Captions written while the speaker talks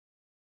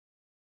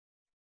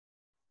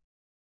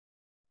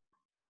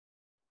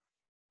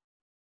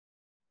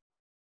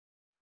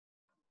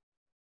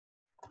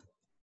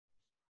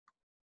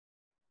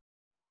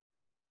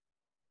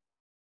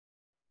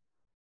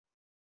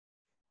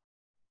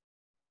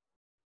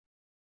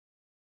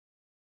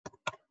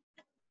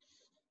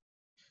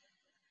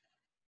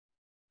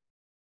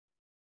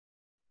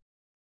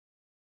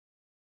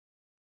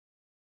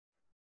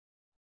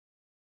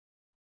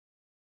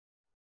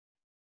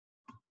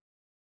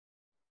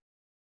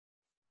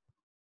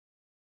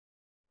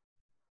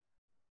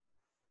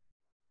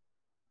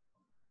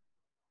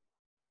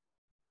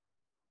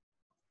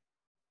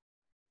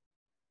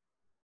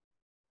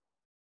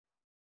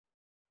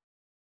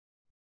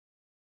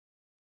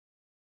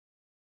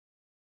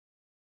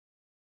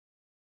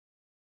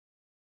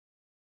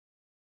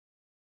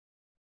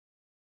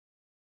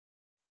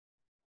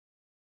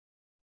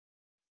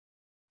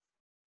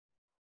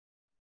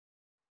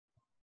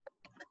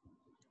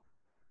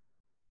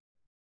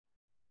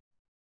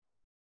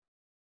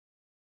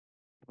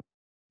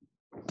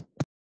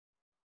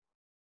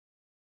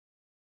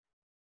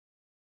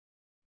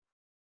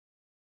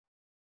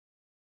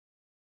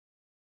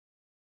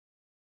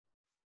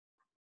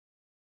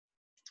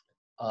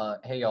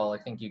Hey y'all, I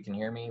think you can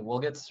hear me. We'll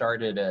get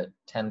started at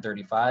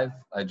 10:35.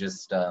 I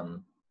just,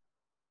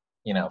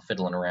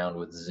 fiddling around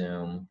with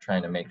Zoom,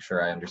 trying to make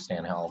sure I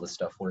understand how all this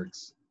stuff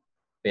works.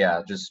 But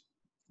yeah, just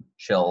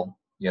chill.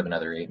 You have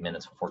another 8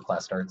 minutes before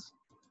class starts.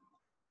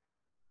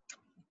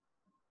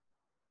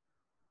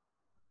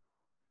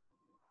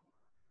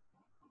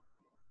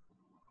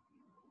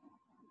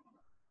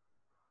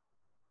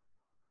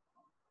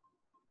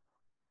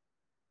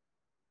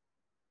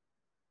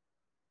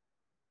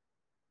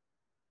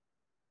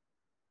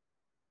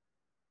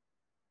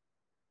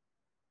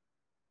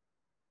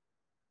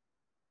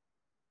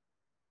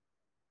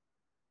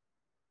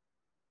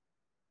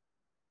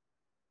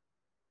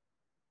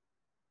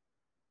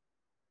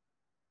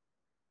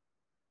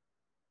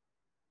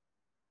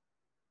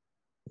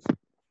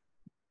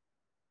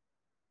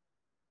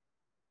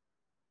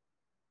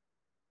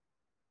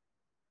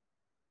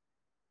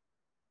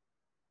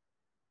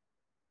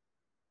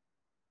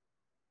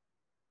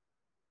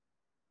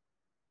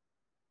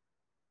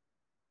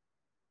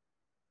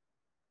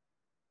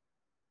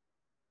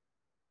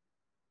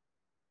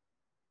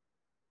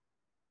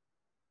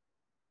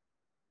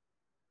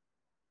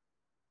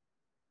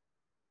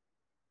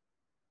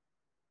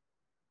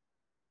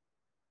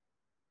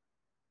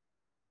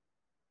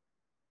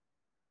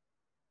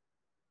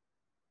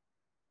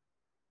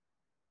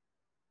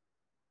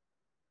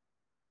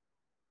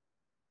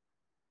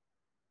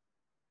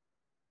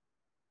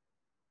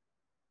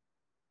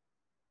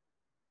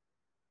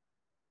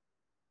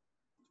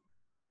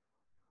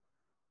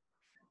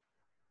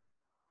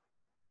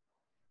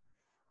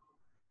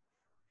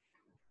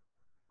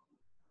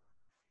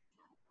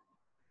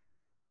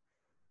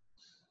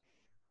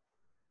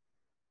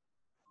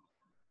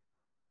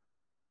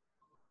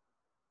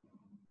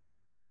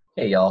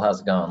 Hey y'all,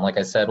 how's it going? Like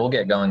I said, we'll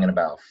get going in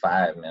about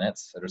 5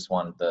 minutes. I just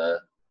want the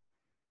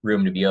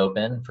room to be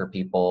open for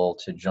people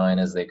to join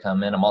as they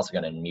come in. I'm also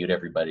going to mute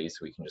everybody so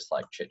we can just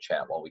like chit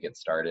chat while we get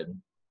started.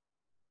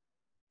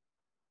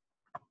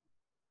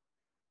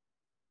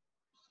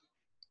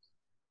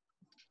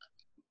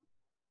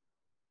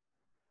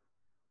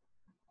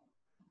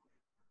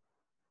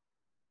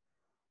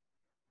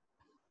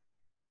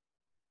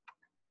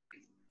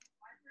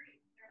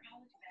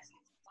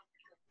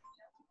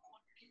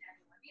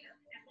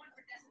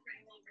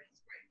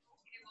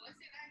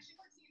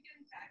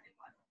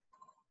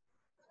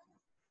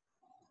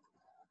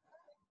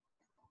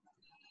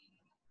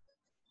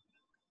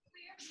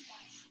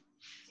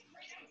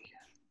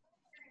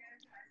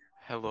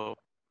 Hello.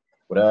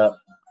 What up?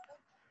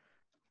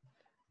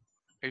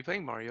 Are you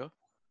playing Mario?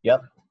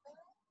 Yep.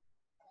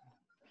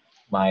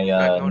 My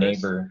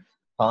neighbor,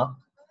 huh?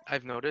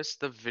 I've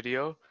noticed the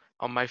video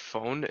on my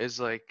phone is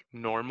like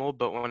normal,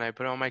 but when I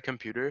put it on my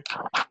computer,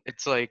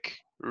 it's like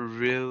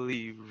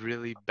really,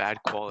 really bad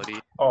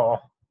quality. Oh.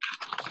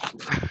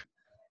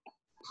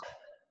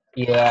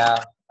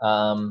 Yeah,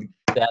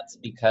 that's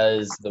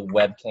because the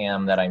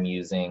webcam that I'm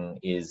using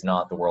is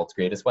not the world's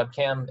greatest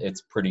webcam. It's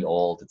pretty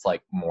old. It's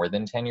like more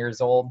than 10 years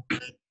old.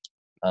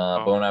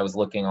 But when I was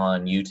looking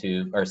on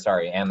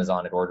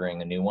Amazon at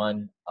ordering a new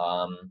one,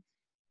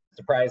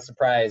 surprise,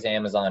 surprise,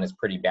 Amazon is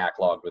pretty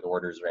backlogged with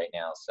orders right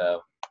now.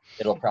 So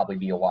it'll probably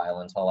be a while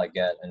until I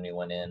get a new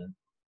one in.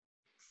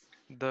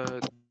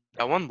 That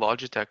one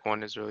Logitech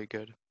one is really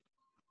good.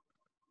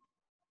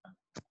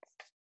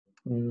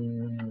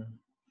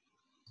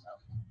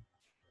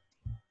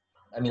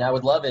 I mean, I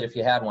would love it if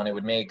you had one. It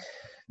would make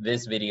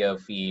this video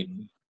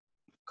feed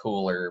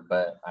cooler,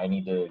 but I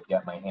need to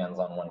get my hands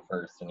on one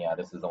first. And yeah,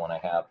 this is the one I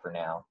have for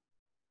now.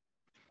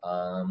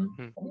 Let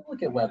me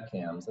look at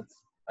webcams.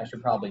 I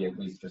should probably at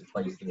least just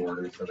place the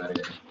order so that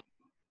it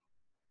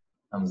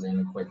comes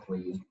in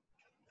quickly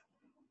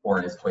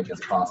or as quick as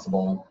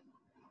possible.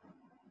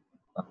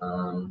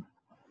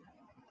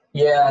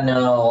 Yeah,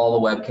 no, all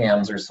the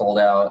webcams are sold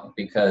out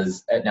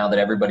because now that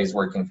everybody's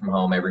working from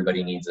home,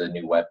 everybody needs a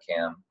new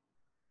webcam.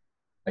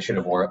 I should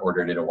have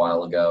ordered it a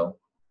while ago.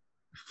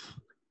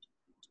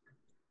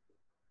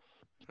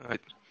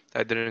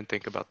 I didn't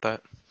think about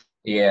that.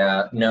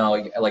 Yeah,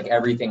 no, like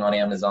everything on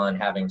Amazon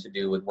having to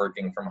do with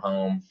working from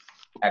home,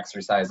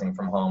 exercising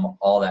from home,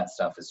 all that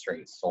stuff is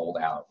straight sold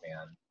out,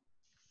 man.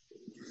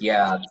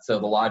 Yeah, so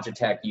the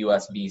Logitech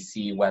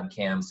USB-C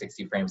webcam,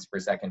 60 frames per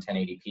second,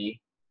 1080p,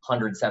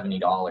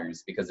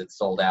 $170 because it's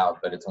sold out,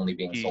 but it's only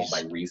being sold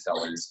by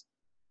resellers.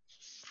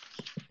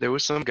 There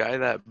was some guy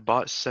that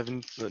bought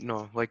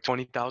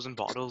 20,000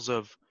 bottles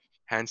of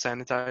hand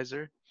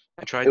sanitizer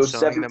and tried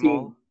selling them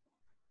all.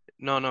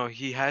 No,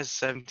 he has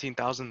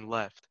 17,000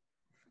 left.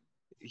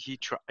 He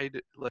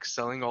tried like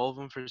selling all of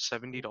them for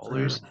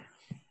 $70,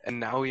 and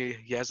now he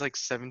has like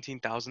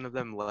 17,000 of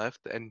them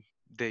left, and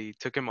they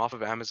took him off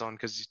of Amazon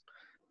because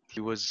he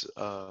was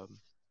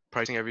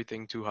pricing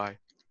everything too high.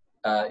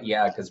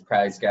 Yeah, because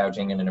price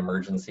gouging in an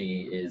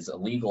emergency is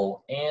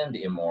illegal and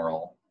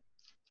immoral.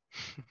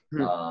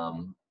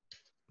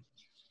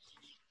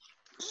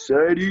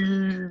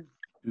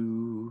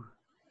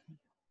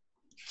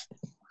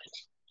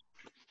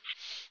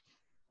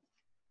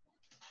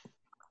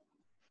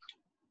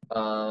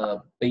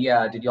 But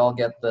yeah, did y'all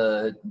get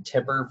the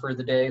tipper for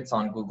the day? It's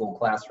on Google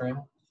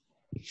Classroom.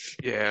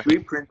 Yeah. Should we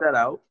print that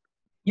out?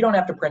 You don't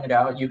have to print it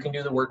out. You can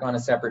do the work on a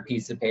separate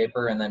piece of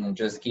paper and then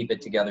just keep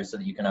it together so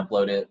that you can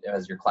upload it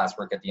as your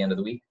classwork at the end of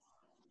the week.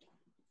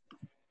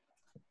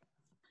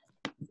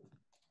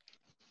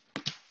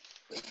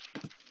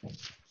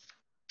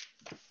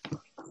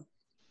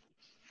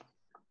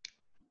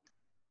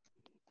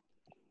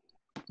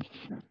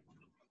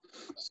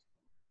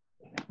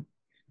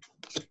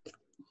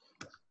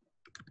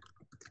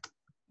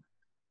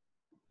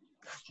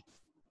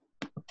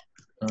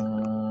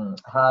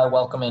 Hi,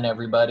 welcome in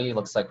everybody.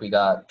 Looks like we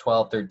got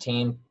 12,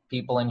 13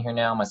 people in here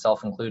now,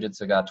 myself included,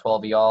 so we got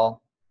 12 of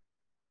y'all.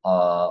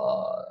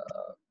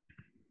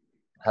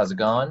 How's it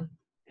going?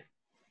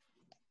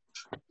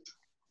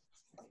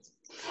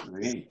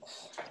 Great.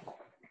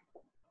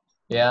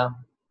 Yeah?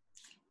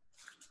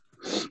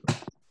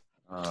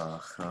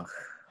 Okay.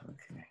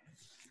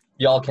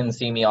 Y'all can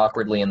see me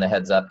awkwardly in the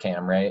heads up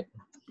cam, right?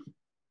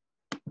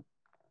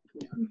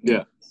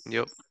 Yeah.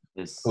 Yep.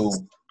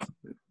 Cool.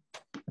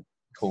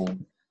 Cool.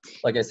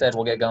 Like I said,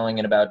 we'll get going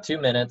in about 2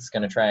 minutes.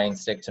 Going to try and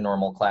stick to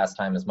normal class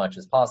time as much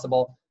as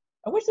possible.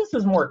 I wish this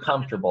was more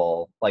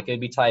comfortable. Like, it'd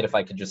be tight if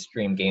I could just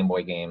stream Game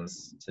Boy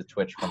games to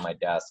Twitch from my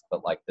desk,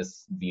 but like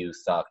this view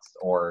sucks.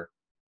 Or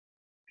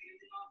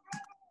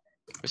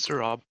Mr.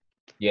 Rob.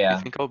 yeah.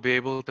 You think I'll be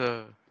able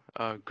to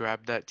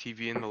grab that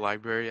TV in the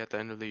library at the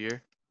end of the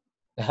year?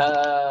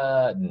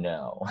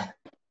 No.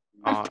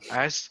 I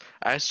asked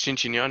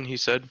Chinchinyan, he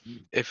said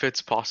if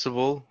it's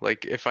possible,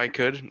 like if I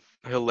could,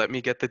 he'll let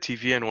me get the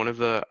TV and one of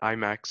the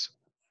iMacs.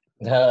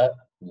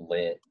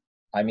 Lit.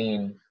 I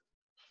mean,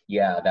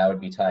 yeah, that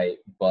would be tight,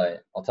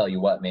 but I'll tell you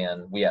what,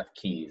 man, we have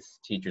keys.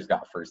 Teachers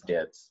got first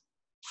dibs.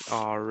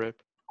 Aw,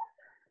 rip.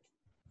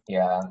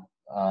 Yeah.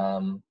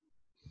 I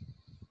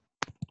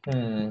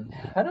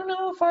don't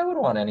know if I would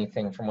want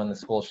anything from when the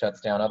school shuts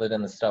down other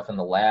than the stuff in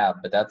the lab,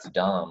 but that's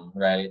dumb,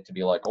 right? To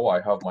be like, oh,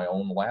 I have my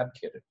own lab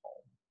kit at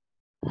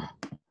home.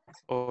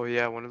 Oh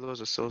yeah, one of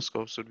those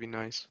oscilloscopes would be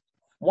nice.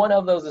 One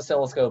of those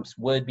oscilloscopes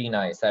would be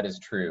nice. That is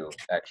true,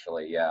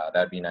 actually. Yeah,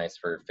 that'd be nice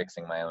for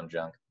fixing my own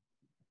junk.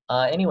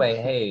 Anyway,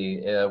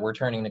 hey, we're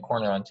turning the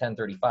corner on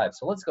 10:35,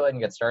 so let's go ahead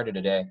and get started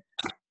today.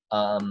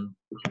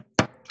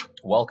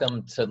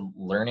 Welcome to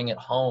Learning at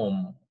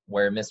Home,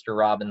 where Mr.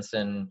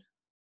 Robinson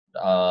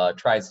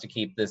tries to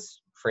keep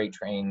this freight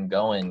train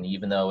going,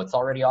 even though it's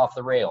already off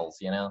the rails,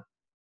 you know?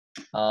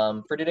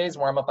 For today's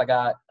warm-up, I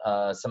got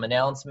some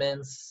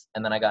announcements,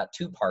 and then I got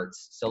 2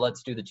 parts. So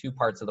let's do the 2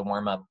 parts of the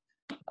warm-up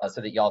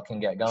so that y'all can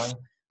get going.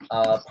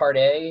 Part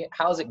A,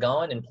 how's it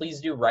going? And please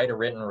do write a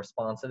written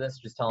response to this,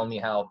 just telling me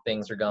how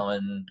things are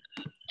going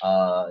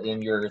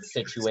in your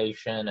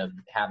situation of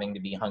having to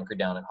be hunkered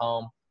down at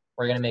home.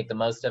 We're gonna make the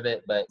most of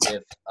it, but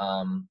if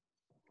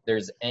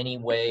there's any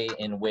way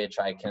in which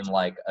I can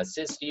like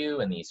assist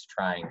you in these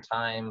trying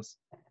times,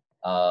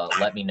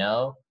 let me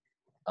know.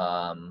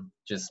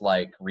 Just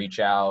like reach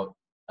out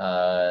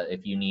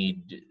if you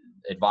need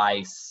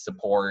advice,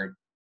 support,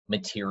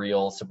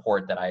 material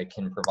support that I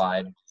can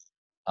provide.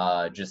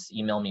 Just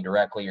email me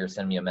directly or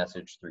send me a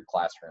message through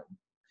Classroom.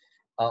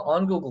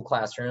 On Google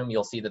Classroom,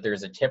 you'll see that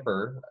there's a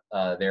tipper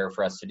there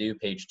for us to do,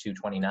 page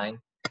 229.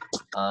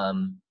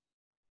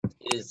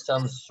 It is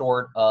some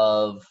sort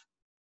of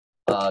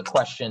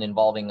question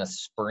involving a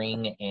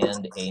spring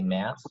and a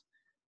mass.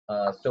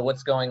 So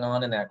what's going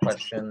on in that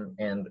question?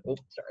 And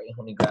oops, sorry,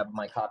 let me grab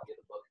my copy of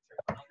the book.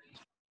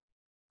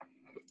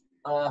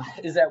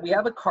 Is that we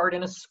have a card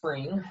and a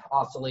spring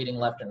oscillating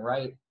left and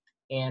right.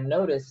 And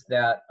notice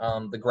that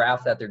the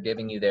graph that they're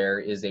giving you there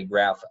is a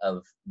graph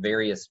of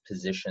various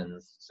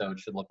positions. So it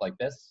should look like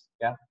this,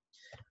 yeah?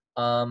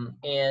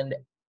 And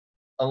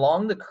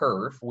along the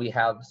curve, we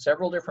have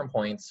several different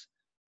points,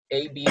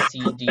 A, B,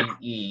 C, D,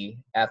 E,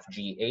 F,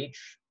 G,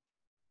 H.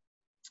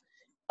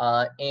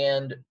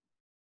 And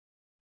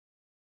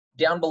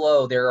down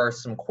below, there are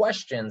some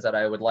questions that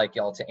I would like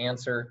y'all to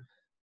answer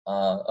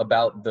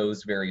about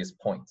those various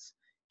points.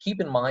 Keep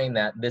in mind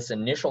that this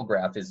initial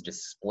graph is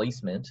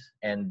displacement,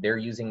 and they're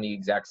using the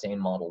exact same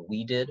model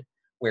we did,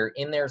 where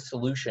in their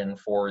solution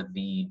for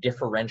the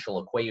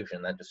differential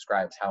equation that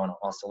describes how an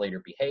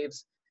oscillator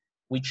behaves,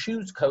 we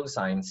choose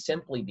cosine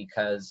simply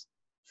because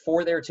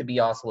for there to be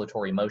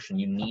oscillatory motion,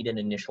 you need an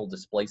initial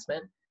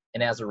displacement,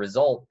 and as a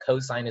result,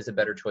 cosine is a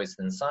better choice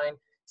than sine,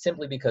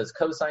 simply because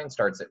cosine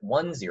starts at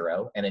 1,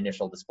 0, an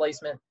initial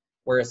displacement,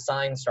 whereas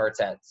sine starts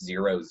at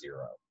 0,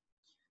 0.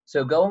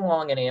 So go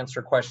along and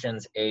answer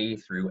questions A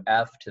through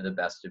F to the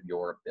best of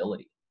your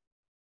ability.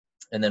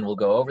 And then we'll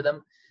go over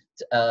them.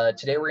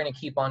 Today we're going to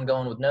keep on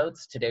going with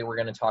notes. Today we're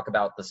going to talk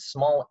about the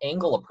small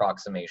angle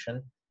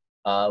approximation,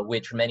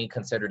 which many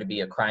consider to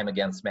be a crime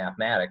against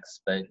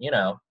mathematics, but you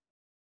know,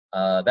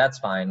 that's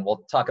fine.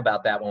 We'll talk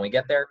about that when we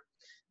get there.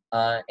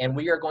 And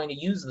we are going to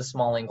use the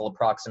small angle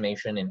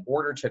approximation in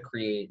order to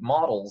create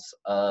models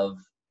of,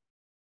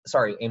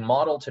 a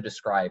model to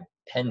describe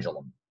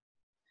pendulum.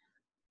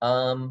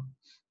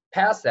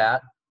 Past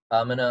that,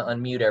 I'm gonna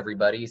unmute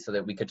everybody so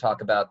that we could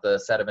talk about the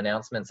set of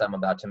announcements I'm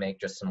about to make,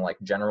 just some like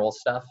general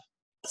stuff.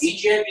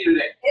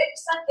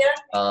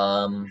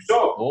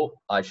 Oh,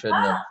 I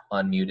shouldn't have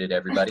unmuted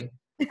everybody.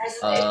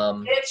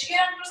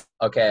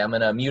 Okay, I'm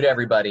gonna mute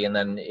everybody, and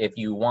then if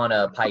you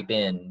wanna pipe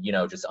in, you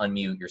know, just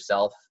unmute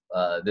yourself.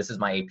 This is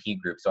my AP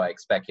group, so I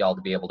expect y'all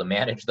to be able to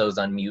manage those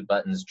unmute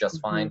buttons just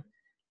fine.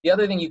 The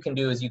other thing you can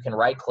do is you can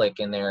right-click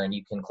in there, and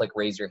you can click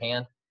raise your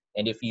hand.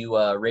 And if you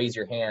raise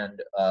your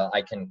hand,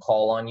 I can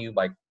call on you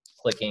by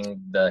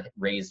clicking the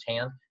raised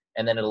hand,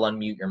 and then it'll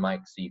unmute your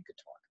mic so you could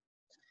talk.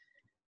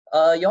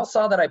 Y'all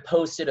saw that I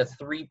posted a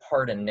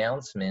 3-part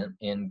announcement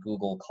in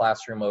Google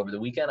Classroom over the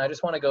weekend. I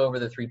just want to go over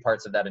the 3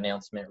 parts of that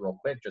announcement real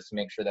quick, just to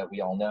make sure that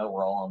we all know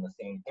we're all on the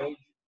same page.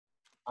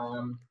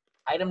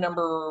 Item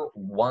number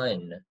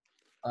 1.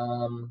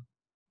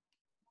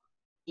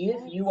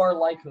 If you are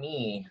like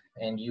me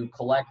and you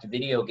collect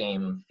video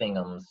game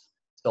thingums,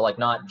 so like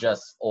not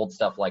just old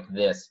stuff like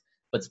this,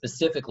 but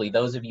specifically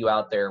those of you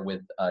out there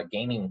with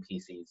gaming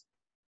PCs,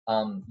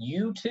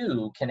 you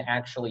too can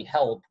actually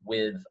help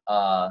with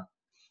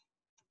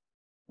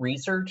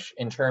research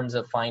in terms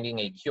of finding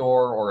a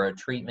cure or a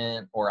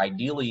treatment, or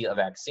ideally a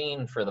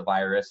vaccine for the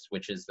virus,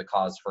 which is the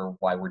cause for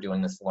why we're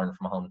doing this learn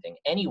from home thing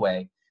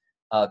anyway,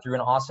 through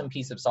an awesome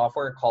piece of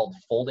software called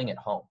Folding at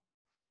Home.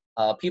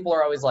 People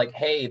are always like,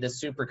 hey,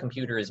 this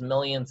supercomputer is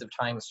millions of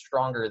times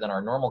stronger than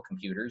our normal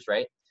computers,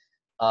 right?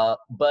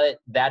 But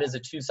that is a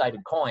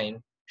two-sided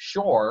coin.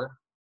 Sure,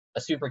 a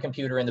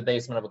supercomputer in the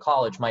basement of a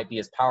college might be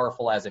as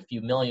powerful as a few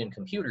million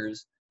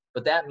computers,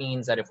 but that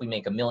means that if we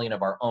make 1 million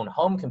of our own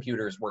home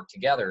computers work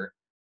together,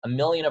 1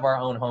 million of our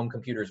own home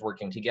computers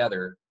working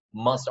together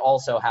must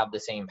also have the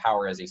same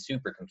power as a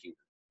supercomputer.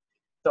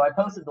 So I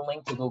posted the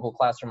link to Google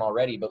Classroom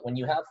already, but when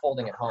you have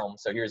Folding at Home,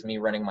 so here's me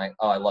running my,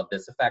 oh, I love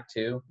this effect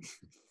too.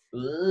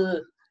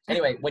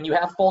 Anyway, when you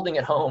have Folding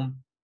at Home,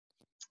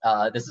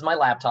 this is my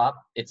laptop.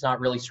 It's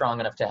not really strong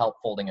enough to help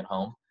Folding at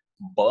Home,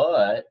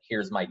 but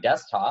here's my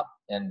desktop,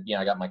 and you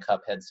know, I got my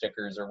Cuphead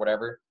stickers or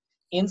whatever.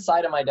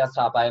 Inside of my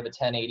desktop, I have a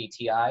 1080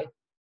 Ti,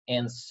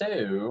 and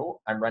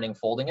so I'm running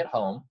Folding at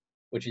Home,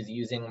 which is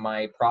using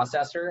my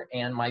processor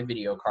and my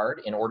video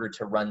card in order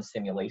to run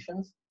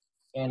simulations.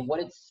 And what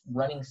it's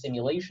running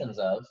simulations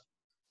of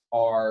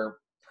are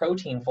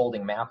protein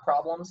folding math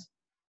problems.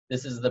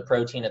 This is the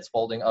protein it's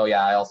folding. Oh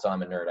yeah,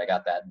 I'm a nerd. I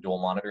got that dual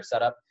monitor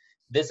set up.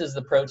 This is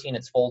the protein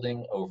it's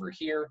folding over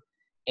here.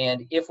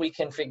 And if we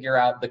can figure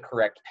out the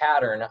correct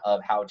pattern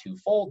of how to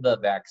fold the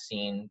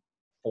vaccine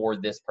for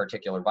this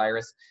particular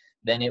virus,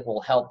 then it will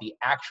help the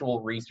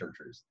actual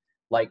researchers.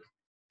 Like,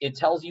 it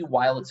tells you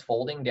while it's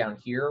folding down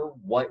here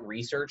what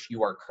research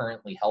you are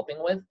currently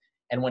helping with.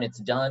 And when it's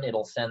done,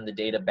 it'll send the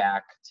data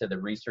back to the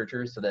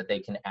researchers so that they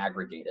can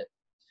aggregate it.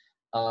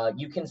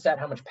 You can set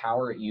how much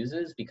power it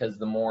uses, because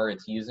the more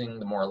it's using,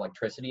 the more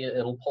electricity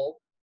it'll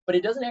pull. But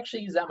it doesn't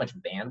actually use that much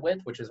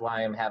bandwidth, which is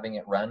why I'm having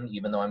it run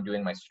even though I'm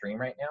doing my stream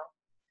right now.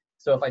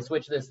 So if I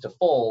switch this to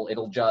full,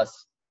 it'll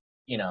just,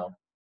 you know,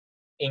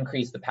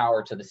 increase the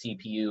power to the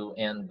CPU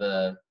and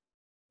the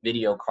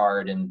video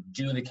card and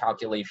do the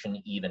calculation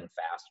even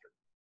faster.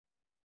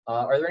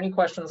 Are there any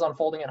questions on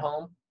Folding at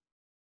Home?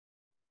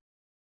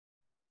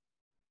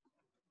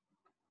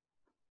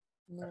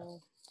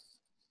 No.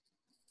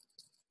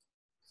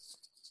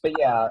 But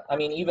yeah, I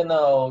mean, even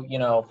though, you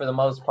know, for the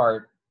most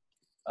part,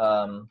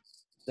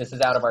 this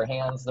is out of our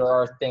hands, there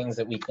are things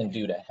that we can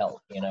do to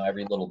help. You know,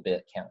 every little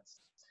bit counts.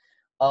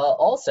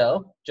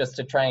 Also, just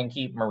to try and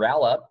keep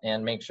morale up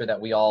and make sure that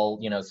we all,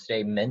 you know,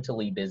 stay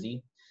mentally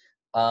busy,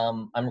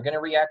 I'm going to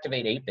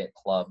reactivate 8-Bit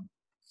Club.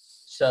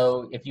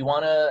 So if you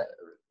want to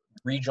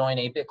rejoin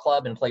 8-Bit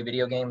Club and play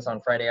video games on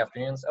Friday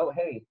afternoons, oh,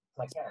 hey,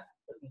 my cat.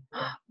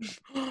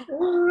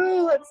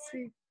 Let's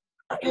see.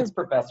 It's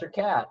Professor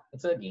Cat.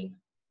 It's Oogie.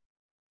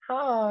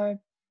 Hi.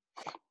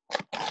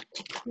 Hey.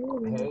 Oh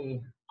my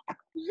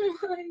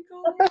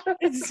god.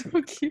 It's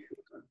so cute.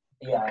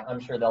 Yeah, I'm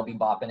sure they'll be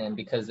bopping in,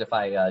 because if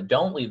I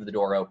don't leave the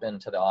door open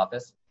to the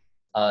office,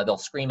 they'll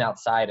scream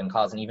outside and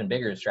cause an even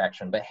bigger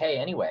distraction. But hey,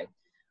 anyway,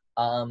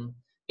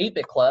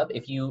 8-Bit Club,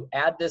 if you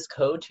add this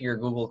code to your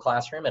Google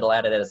Classroom, it'll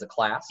add it as a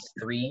class,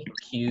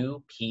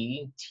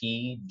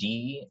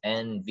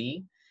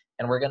 3QPTDNV.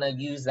 And we're going to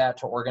use that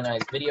to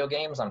organize video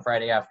games on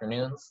Friday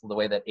afternoons, the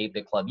way that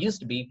 8-Bit Club used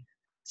to be,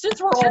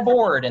 since we're all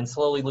bored and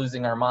slowly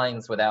losing our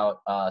minds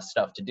without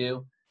stuff to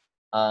do.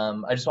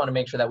 I just want to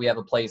make sure that we have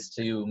a place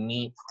to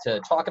meet to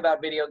talk about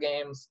video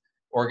games,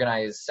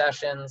 organize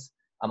sessions.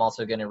 I'm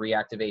also going to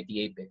reactivate the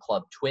 8-Bit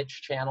Club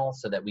Twitch channel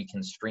so that we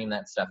can stream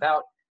that stuff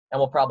out. And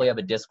we'll probably have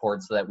a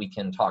Discord so that we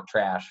can talk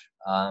trash.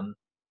 The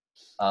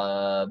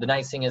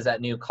nice thing is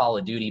that new Call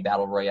of Duty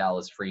Battle Royale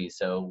is free,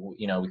 so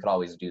you know, we could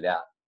always do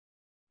that.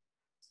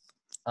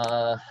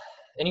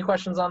 Any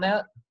questions on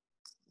that?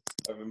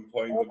 I've been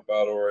playing the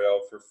Battle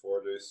Royale for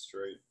 4 days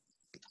straight.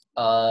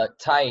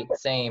 Tight,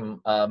 same.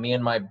 Me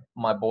and my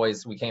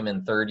boys, we came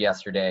in third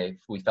yesterday.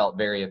 We felt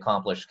very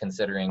accomplished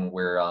considering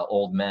we're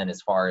old men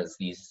as far as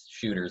these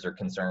shooters are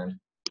concerned.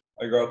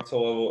 I got to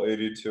level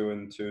 82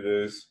 in 2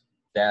 days.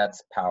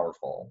 That's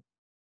powerful.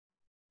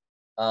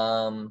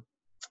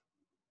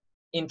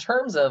 In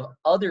terms of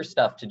other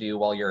stuff to do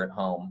while you're at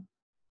home,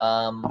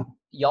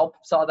 y'all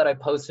saw that I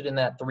posted in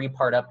that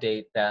 3-part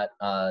update that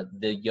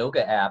the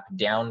yoga app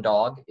Down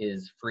Dog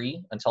is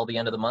free until the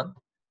end of the month.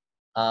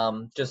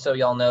 Just so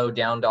y'all know,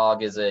 Down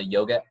Dog is a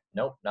yoga,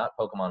 nope, not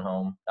Pokemon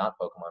Home, not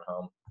Pokemon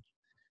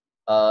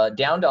Home.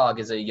 Down Dog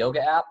is a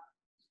yoga app,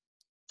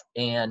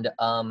 and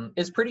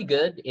it's pretty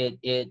good.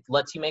 It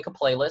lets you make a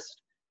playlist.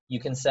 You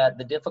can set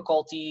the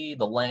difficulty,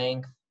 the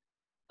length,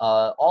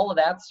 all of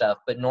that stuff,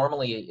 but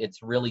normally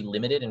it's really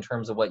limited in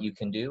terms of what you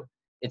can do.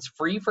 It's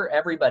free for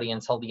everybody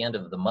until the end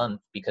of the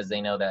month because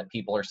they know that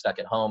people are stuck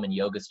at home and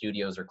yoga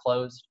studios are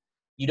closed.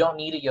 You don't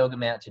need a yoga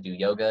mat to do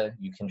yoga.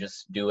 You can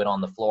just do it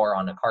on the floor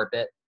on a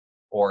carpet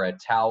or a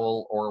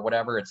towel or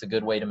whatever. It's a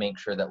good way to make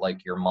sure that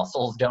like your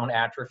muscles don't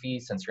atrophy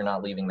since you're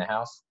not leaving the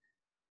house.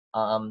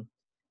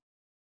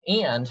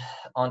 And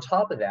on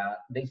top of that,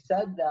 they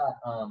said that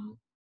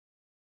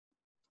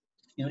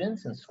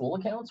students and school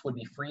accounts would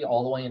be free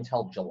all the way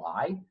until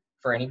July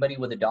for anybody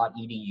with a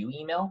 .edu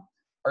email.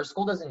 Our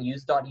school doesn't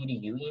use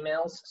 .edu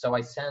emails, so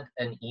I sent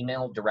an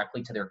email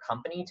directly to their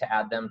company to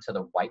add them to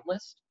the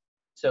whitelist.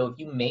 So if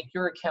you make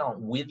your account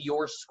with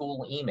your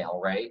school email,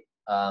 right,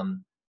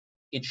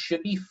 it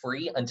should be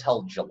free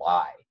until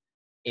July.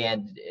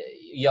 And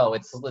yo,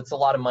 it's a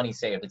lot of money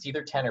saved. It's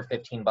either 10 or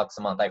 15 bucks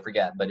a month, I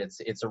forget, but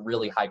it's a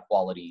really high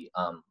quality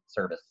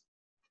service.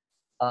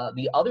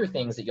 The other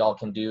things that y'all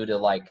can do to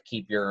like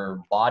keep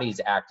your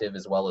bodies active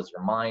as well as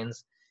your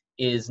minds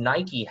is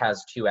Nike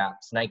has 2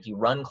 apps. Nike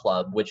Run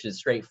Club, which is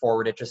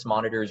straightforward. It just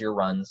monitors your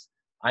runs.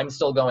 I'm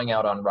still going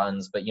out on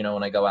runs, but you know,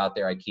 when I go out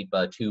there, I keep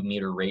a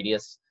 2-meter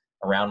radius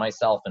around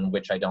myself in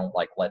which I don't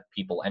like let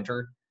people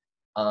enter.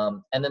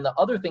 And then the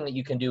other thing that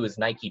you can do is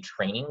Nike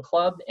Training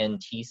Club,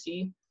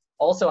 NTC,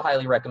 also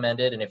highly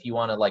recommended. And if you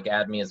want to like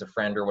add me as a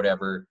friend or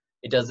whatever,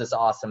 it does this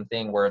awesome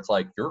thing where it's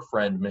like, your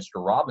friend,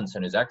 Mr.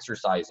 Robinson, is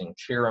exercising,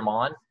 cheer him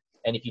on.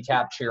 And if you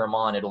tap cheer him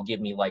on, it'll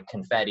give me like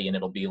confetti and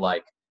it'll be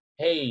like,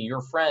 hey,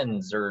 your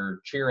friends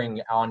are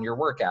cheering on your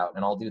workout,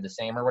 and I'll do the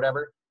same or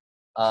whatever.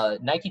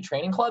 Nike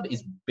Training Club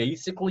is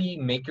basically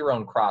make your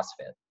own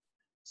CrossFit.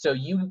 So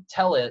you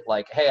tell it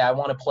like, hey, I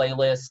want a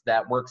playlist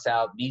that works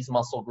out these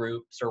muscle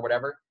groups or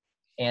whatever.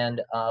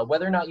 And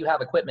whether or not you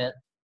have equipment,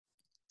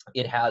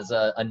 it has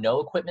a no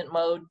equipment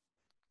mode,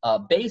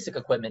 basic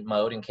equipment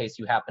mode in case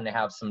you happen to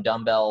have some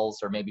dumbbells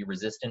or maybe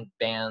resistant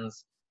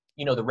bands,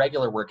 you know, the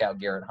regular workout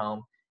gear at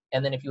home.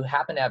 And then if you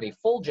happen to have a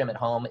full gym at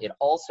home, it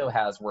also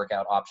has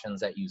workout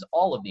options that use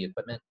all of the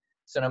equipment.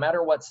 So no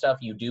matter what stuff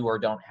you do or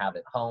don't have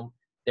at home,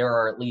 there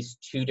are at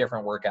least 2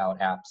 different workout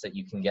apps that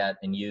you can get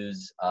and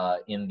use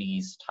in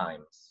these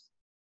times.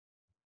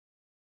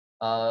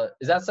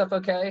 Is that stuff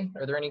okay?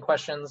 Are there any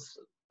questions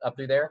up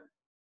through there?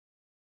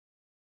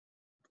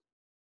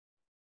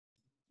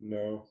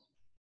 No.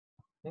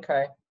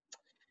 Okay.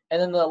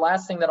 And then the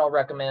last thing that I'll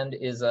recommend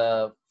is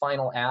a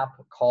final app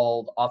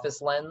called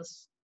Office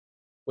Lens,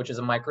 which is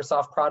a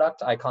Microsoft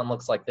product. Icon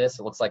looks like this.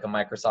 It looks like a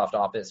Microsoft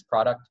Office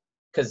product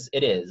because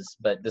it is,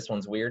 but this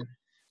one's weird.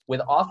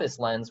 With Office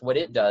Lens, what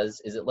it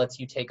does is it lets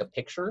you take a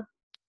picture.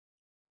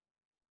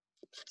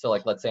 So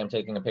like, let's say I'm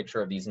taking a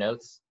picture of these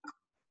notes.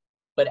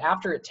 But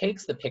after it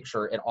takes the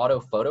picture, it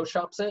auto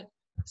photoshops it.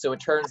 So it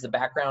turns the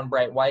background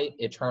bright white,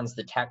 it turns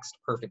the text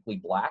perfectly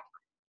black,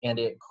 and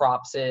it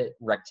crops it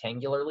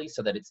rectangularly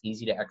so that it's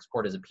easy to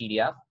export as a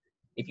PDF.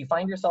 If you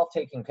find yourself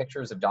taking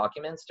pictures of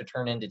documents to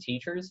turn into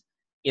teachers,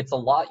 it's a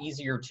lot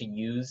easier to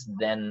use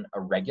than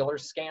a regular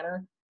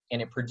scanner, and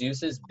it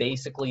produces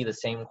basically the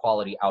same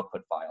quality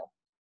output file.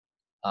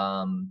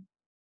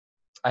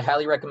 I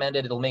highly recommend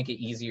it. It'll make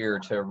it easier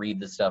to read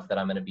the stuff that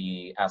I'm going to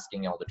be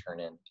asking y'all to turn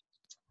in.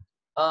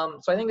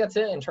 So I think that's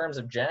it in terms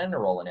of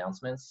general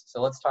announcements.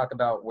 So let's talk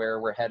about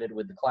where we're headed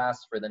with the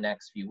class for the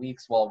next few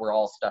weeks while we're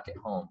all stuck at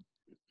home.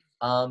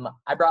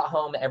 I brought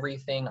home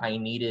everything I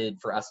needed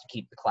for us to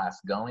keep the class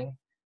going.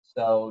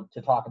 So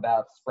to talk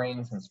about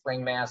springs and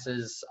spring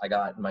masses, I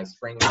got my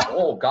spring,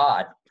 oh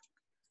God.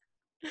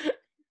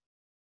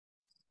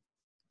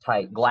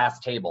 Tight, glass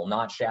table,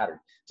 not shattered.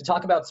 To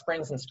talk about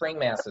springs and spring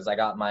masses, I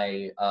got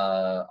my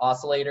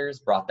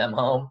oscillators, brought them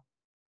home.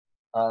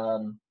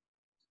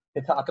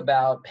 To talk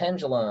about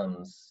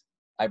pendulums,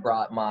 I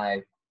brought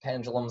my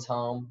pendulums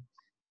home.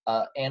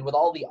 And with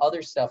all the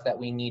other stuff that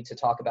we need to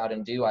talk about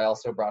and do, I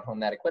also brought home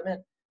that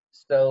equipment.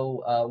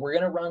 So we're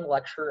going to run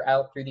lecture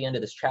out through the end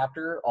of this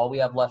chapter. All we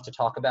have left to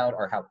talk about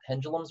are how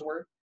pendulums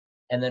work,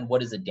 and then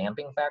what is a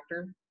damping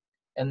factor.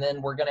 And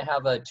then we're going to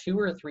have a 2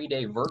 or 3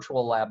 day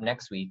virtual lab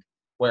next week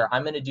where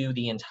I'm going to do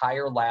the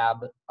entire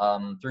lab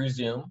through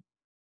Zoom.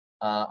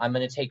 I'm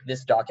going to take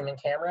this document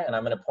camera and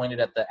I'm going to point it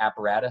at the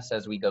apparatus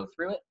as we go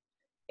through it.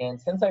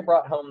 And since I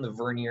brought home the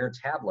Vernier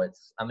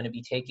tablets, I'm going to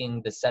be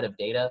taking the set of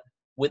data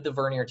with the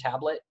Vernier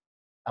tablet.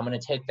 I'm going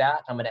to take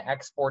that, I'm going to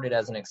export it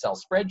as an Excel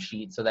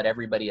spreadsheet so that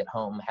everybody at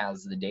home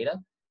has the data.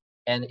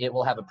 And it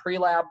will have a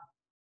pre-lab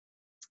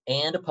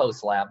and a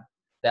post-lab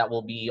that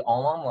will be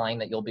all online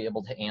that you'll be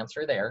able to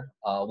answer there.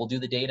 We'll do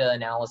the data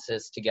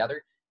analysis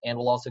together, and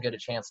we'll also get a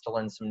chance to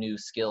learn some new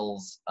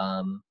skills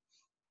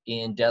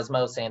in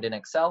Desmos and in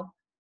Excel.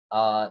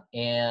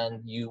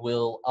 And you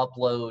will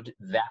upload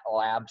that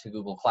lab to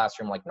Google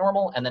Classroom like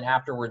normal, and then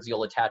afterwards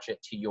you'll attach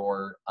it to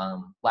your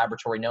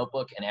laboratory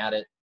notebook and add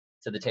it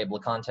to the table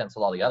of contents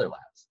with all the other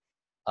labs.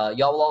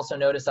 Y'all will also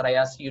notice that I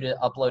asked you to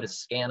upload a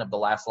scan of the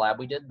last lab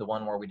we did, the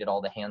one where we did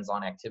all the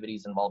hands-on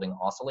activities involving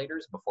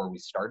oscillators before we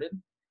started.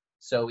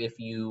 So if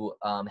you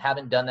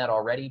haven't done that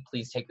already,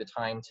 please take the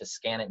time to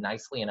scan it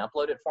nicely and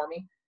upload it for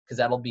me, because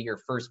that'll be your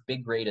first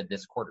big grade of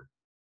this quarter.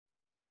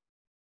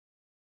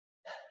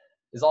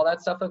 Is all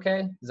that stuff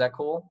okay? Is that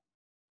cool?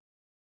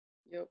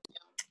 Yep.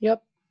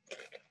 Yep.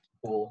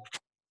 Cool.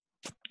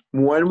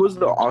 When was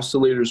the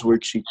oscillators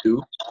worksheet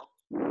due?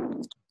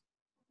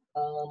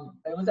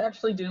 It was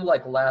actually due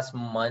like last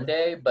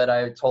Monday, but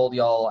I told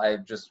y'all I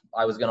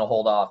was gonna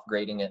hold off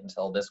grading it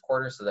until this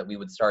quarter so that we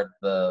would start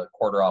the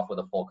quarter off with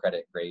a full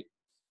credit grade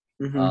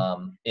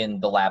in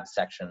the lab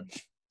section.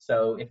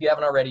 So if you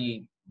haven't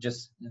already,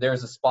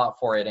 there's a spot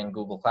for it in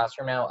Google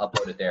Classroom now,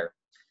 upload it there.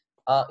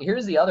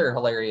 Here's the other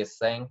hilarious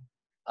thing.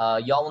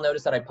 Y'all will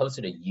notice that I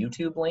posted a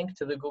YouTube link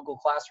to the Google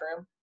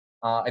Classroom.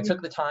 I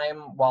took the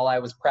time while I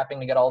was prepping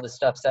to get all this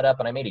stuff set up,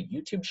 and I made a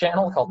YouTube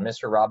channel called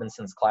Mr.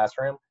 Robinson's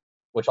Classroom,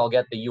 which I'll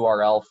get the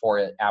URL for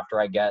it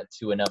after I get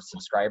to enough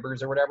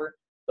subscribers or whatever.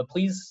 But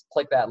please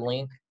click that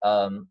link,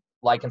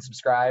 like and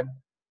subscribe,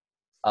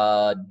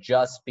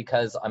 just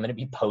because I'm gonna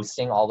be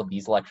posting all of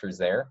these lectures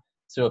there.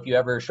 So if you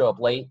ever show up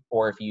late,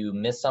 or if you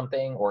miss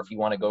something, or if you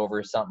wanna go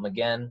over something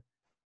again,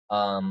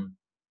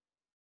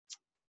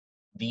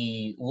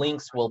 the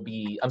links will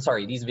be,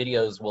 these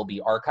videos will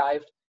be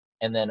archived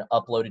and then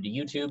uploaded to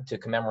YouTube to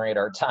commemorate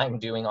our time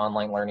doing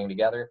online learning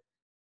together.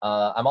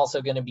 I'm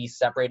also gonna be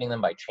separating them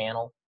by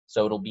channel.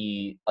 So it'll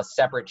be a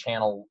separate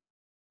channel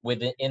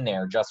in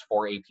there just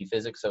for AP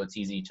Physics, so it's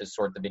easy to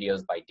sort the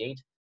videos by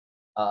date.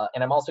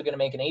 And I'm also gonna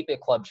make an 8-Bit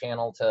Club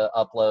channel to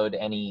upload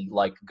any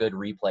like good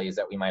replays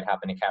that we might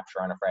happen to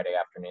capture on a Friday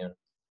afternoon.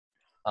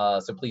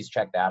 So please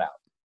check that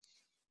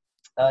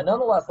out.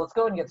 Nonetheless, let's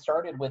go and get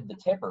started with the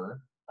tipper.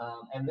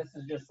 And this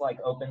is just like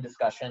open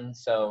discussion.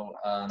 So,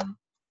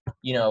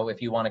 you know,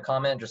 if you want to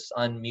comment, just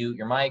unmute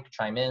your mic,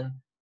 chime in.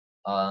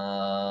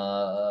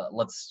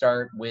 Let's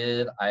start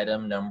with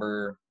item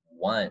number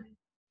 1.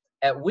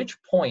 At which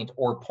point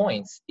or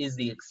points is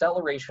the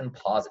acceleration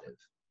positive?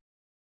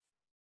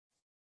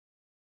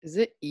 Is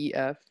it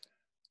EF?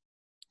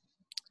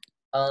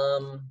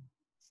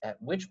 At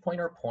which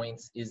point or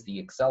points is the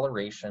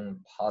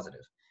acceleration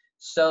positive?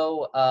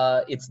 So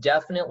it's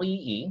definitely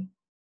E.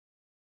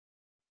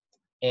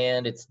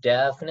 And it's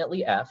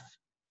definitely F.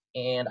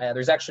 And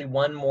there's actually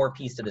one more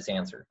piece to this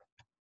answer.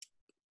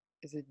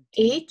 Is it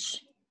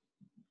H?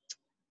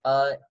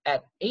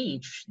 At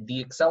H, the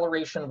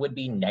acceleration would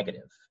be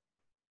negative.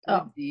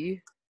 Oh.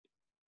 D?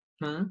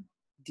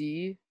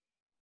 D?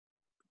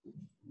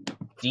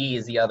 D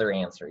is the other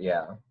answer,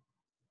 yeah.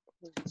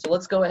 So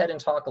let's go ahead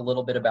and talk a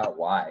little bit about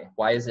why.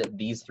 Why is it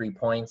these 3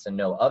 points and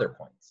no other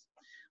points?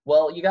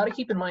 Well, you got to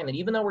keep in mind that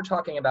even though we're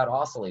talking about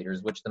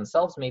oscillators, which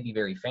themselves may be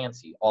very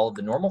fancy, all of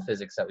the normal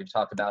physics that we've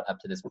talked about up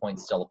to this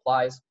point still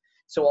applies.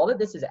 So all that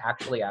this is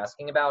actually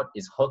asking about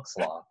is Hooke's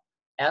law.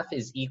 F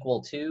is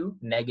equal to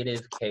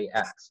negative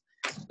kx.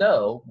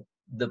 So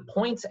the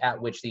points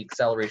at which the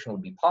acceleration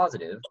would be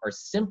positive are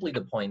simply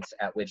the points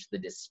at which the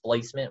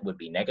displacement would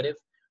be negative.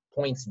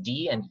 Points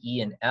D and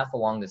E and F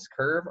along this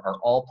curve are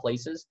all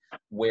places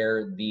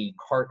where the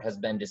cart has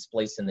been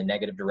displaced in the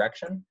negative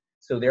direction.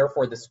 So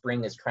therefore, the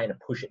spring is trying to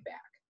push it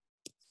back.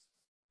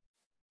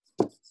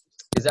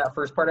 Is that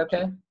first part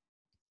okay?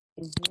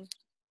 Mm-hmm.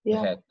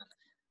 Yeah. Okay.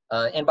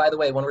 And by the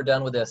way, when we're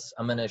done with this,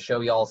 I'm going to show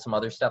you all some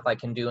other stuff I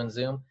can do in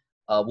Zoom.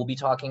 We'll be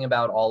talking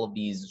about all of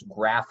these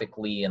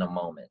graphically in a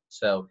moment.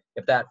 So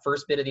if that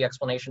first bit of the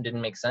explanation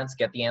didn't make sense,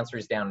 get the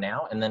answers down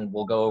now, and then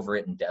we'll go over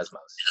it in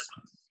Desmos.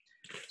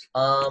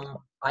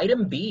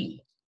 Item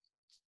B.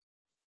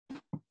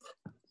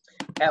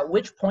 At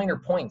which point or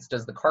points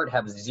does the cart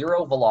have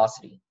 0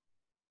 velocity?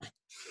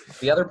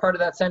 The other part of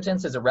that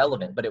sentence is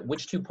irrelevant, but at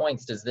which 2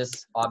 points does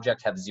this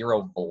object have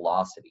 0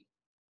 velocity?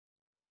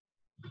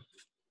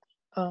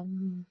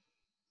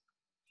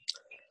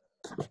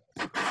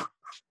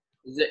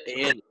 Is it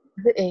A and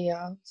Is it A?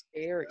 Yeah.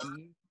 A or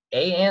E?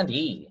 A and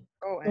E.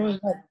 Oh, Oh, and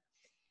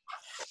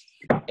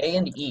yeah. A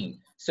and E.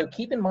 So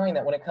keep in mind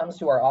that when it comes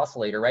to our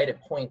oscillator, right,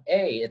 at point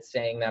A, it's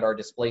saying that our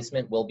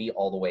displacement will be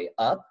all the way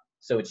up,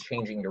 so it's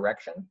changing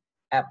direction.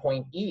 At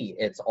point E,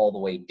 it's all the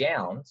way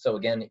down, so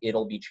again,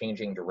 it'll be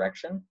changing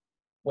direction.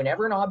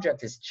 Whenever an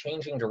object is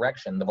changing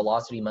direction, the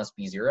velocity must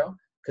be 0,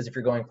 because if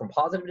you're going from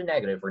positive to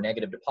negative or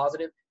negative to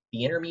positive,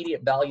 the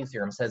intermediate value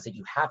theorem says that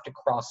you have to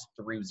cross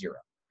through 0.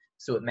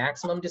 So at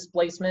maximum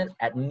displacement,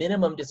 at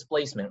minimum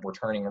displacement, we're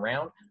turning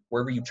around.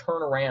 Wherever you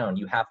turn around,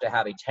 you have to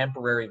have a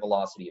temporary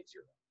velocity of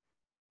 0.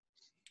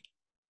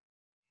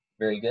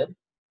 Very good.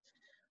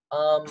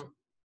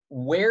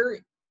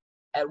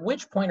 At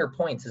which point or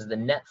points is the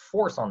net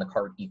force on the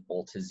cart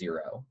equal to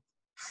 0?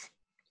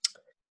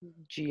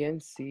 G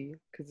and C,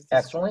 because it's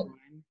Excellent.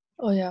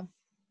 Oh, yeah.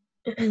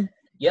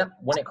 Yep,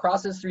 when it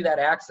crosses through that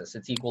axis,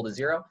 it's equal to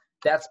 0.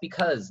 That's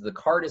because the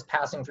card is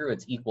passing through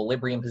its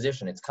equilibrium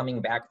position. It's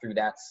coming back through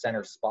that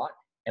center spot.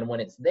 And when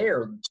it's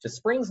there, the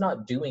spring's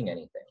not doing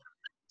anything.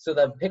 So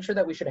the picture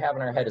that we should have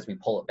in our head is we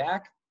pull it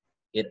back,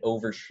 it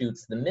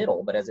overshoots the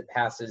middle, but as it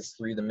passes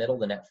through the middle,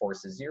 the net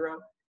force is 0.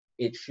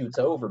 It shoots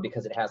over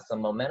because it has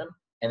some momentum,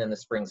 and then the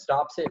spring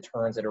stops it,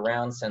 turns it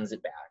around, sends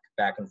it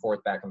back and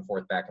forth, back and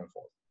forth, back and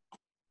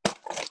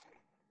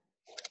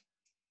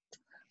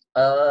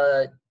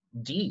forth.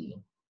 D.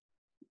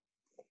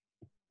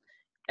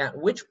 At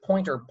which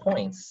point or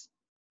points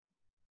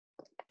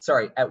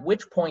are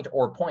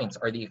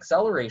the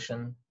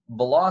acceleration,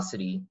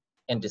 velocity,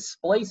 and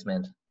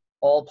displacement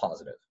all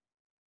positive?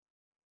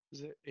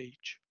 Is it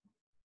H?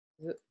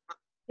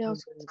 Yeah.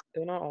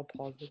 They're not all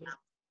positive.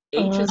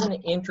 H is an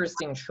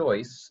interesting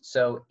choice.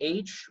 So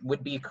H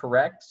would be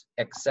correct,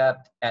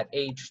 except at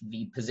H,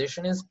 the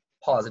position is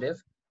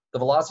positive, the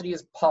velocity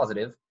is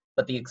positive,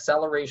 but the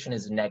acceleration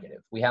is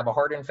negative. We have a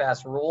hard and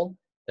fast rule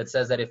that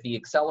says that if the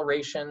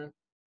acceleration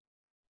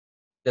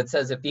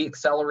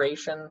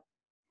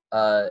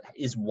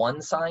is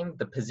one sign,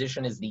 the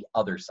position is the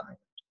other sign.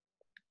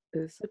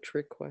 Is this a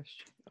trick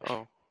question?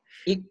 Oh.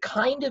 It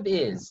kind of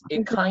is.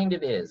 It kind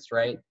of is,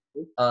 right?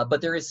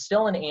 But there is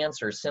still an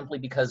answer simply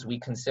because we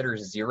consider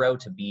 0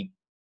 to be,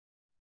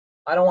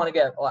 I don't want to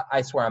get,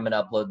 I swear I'm going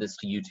to upload this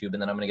to YouTube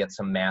and then I'm going to get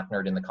some math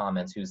nerd in the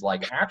comments who's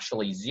like,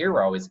 actually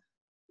 0 is,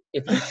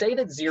 if you say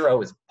that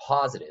 0 is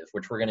positive,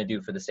 which we're going to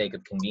do for the sake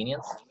of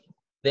convenience,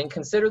 then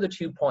consider the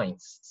 2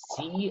 points,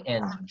 C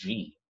and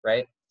G,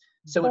 right?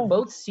 So at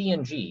both C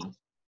and G,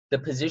 the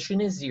position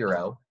is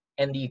 0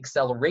 and the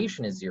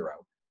acceleration is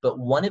 0. But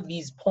one of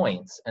these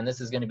points, and this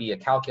is going to be a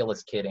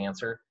calculus kid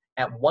answer,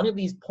 at one of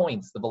these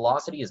points, the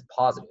velocity is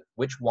positive.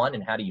 Which one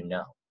and how do you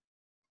know?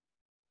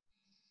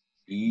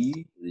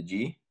 E, the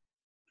G.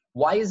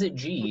 Why is it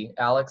G,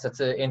 Alex?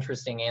 That's an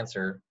interesting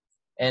answer.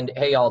 And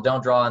hey, y'all,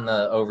 don't draw on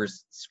the over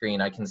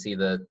screen. I can see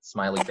the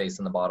smiley face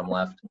in the bottom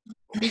left.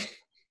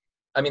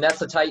 I mean,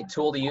 that's a tight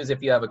tool to use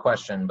if you have a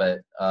question,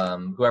 but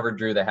whoever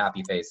drew the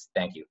happy face,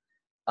 thank you.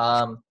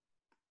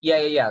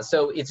 Yeah.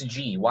 So it's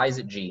G. Why is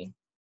it G?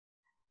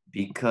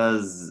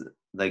 Because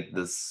like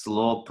the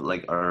slope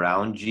like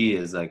around G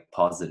is like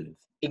positive.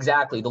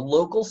 Exactly. The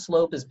local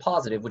slope is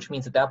positive, which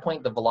means at that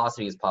point the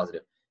velocity is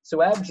positive.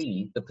 So at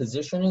G, the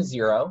position is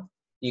 0,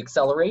 the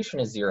acceleration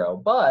is 0,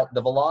 but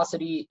the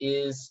velocity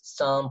is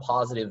some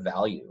positive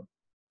value.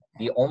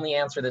 The only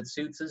answer that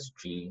suits is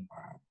G.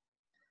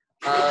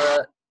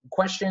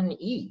 Question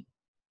E.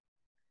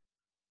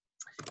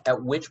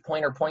 At which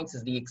point or points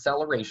is the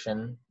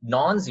acceleration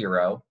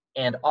non-zero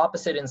and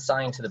opposite in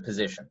sign to the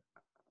position?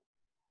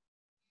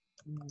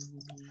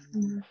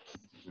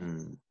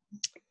 Hmm.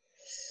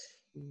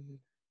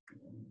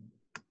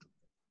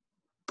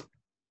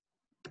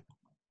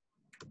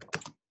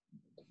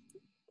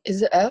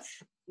 Is it F?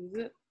 Is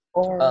it?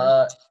 Or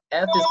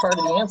F is part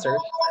of the answer.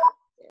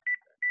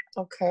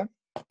 okay.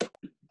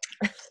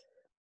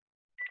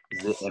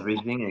 Is it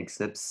everything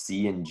except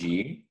C and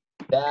G?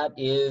 That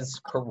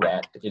is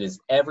correct. It is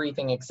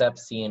everything except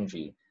C and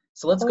G.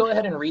 So let's go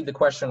ahead and read the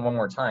question one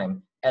more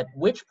time. At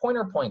which point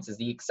or points is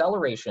the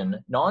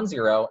acceleration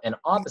non-zero and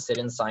opposite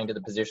in sign to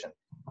the position?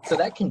 So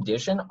that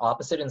condition,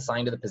 opposite in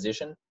sign to the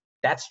position,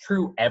 that's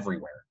true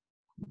everywhere.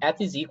 F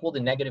is equal to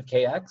negative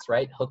kx,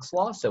 right? Hooke's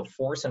law. So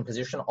force and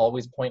position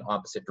always point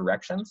opposite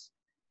directions.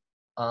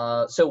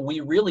 So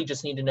we really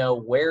just need to know,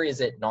 where is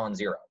it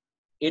non-zero?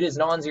 It is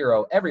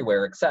non-zero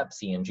everywhere except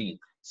C and G.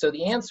 So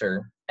the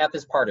answer, F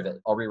is part of it.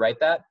 I'll rewrite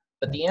that.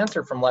 But the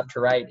answer from left to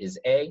right is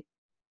A,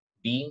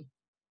 B,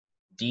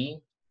 D,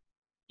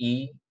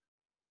 E,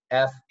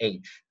 F,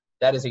 H.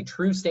 That is a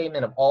true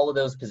statement of all of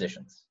those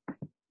positions.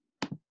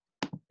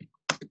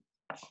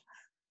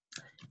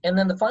 And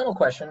then the final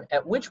question,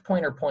 at which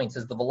point or points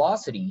is the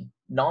velocity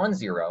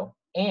non-zero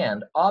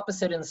and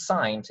opposite in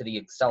sign to the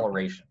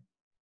acceleration?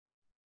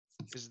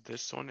 Is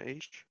this one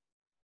H?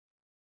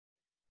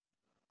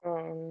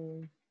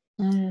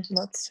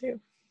 Let's see.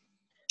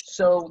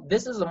 So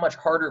this is a much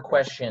harder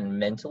question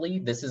mentally.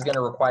 This is going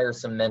to require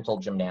some mental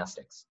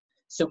gymnastics.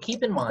 So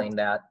keep in mind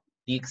that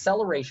the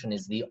acceleration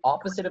is the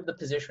opposite of the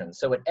position.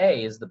 So at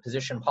A, is the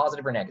position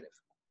positive or negative?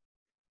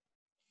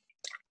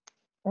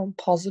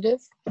 Positive.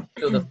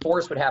 So the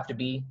force would have to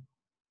be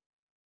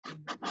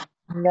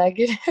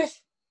Negative.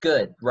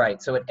 good,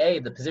 right? So at A,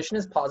 the position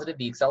is positive,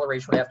 the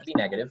acceleration would have to be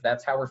negative.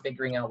 That's how we're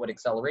figuring out what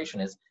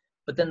acceleration is.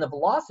 But then the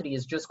velocity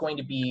is just going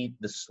to be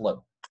the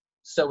slope.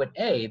 So at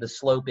A, the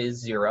slope is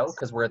 0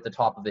 because we're at the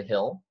top of the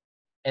hill.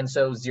 And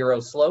so 0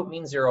 slope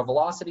means 0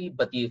 velocity,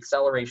 but the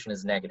acceleration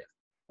is negative.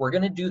 We're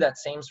going to do that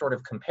same sort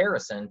of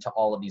comparison to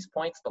all of these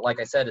points, but like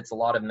I said, it's a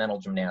lot of mental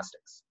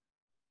gymnastics.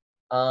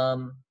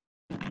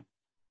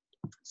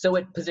 So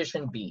at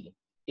position B,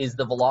 is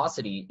the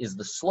velocity, is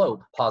the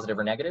slope positive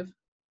or negative?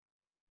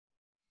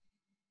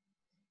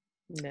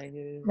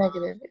 Negative.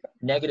 Negative.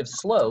 Negative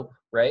slope,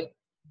 right?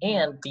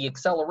 And the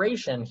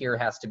acceleration here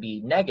has to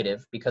be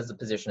negative because the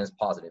position is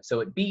positive.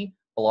 So at B,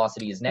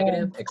 velocity is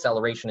negative,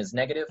 acceleration is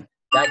negative.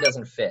 That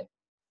doesn't fit.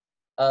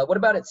 What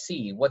about at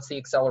C? What's the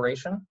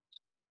acceleration?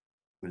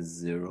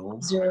 0.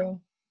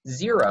 0.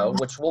 0,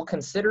 which we'll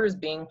consider as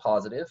being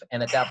positive,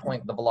 and at that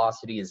point the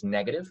velocity is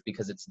negative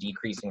because it's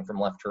decreasing from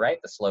left to right.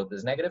 The slope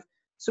is negative.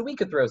 So we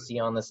could throw C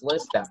on this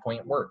list. That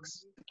point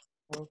works.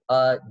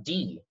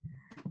 D,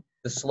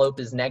 the slope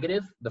is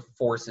negative. The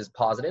force is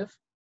positive.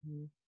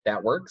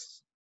 That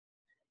works.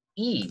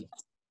 E,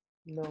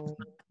 No.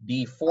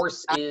 the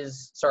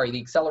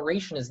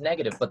acceleration is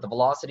negative, but the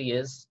velocity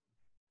is?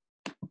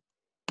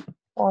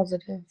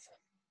 Positive.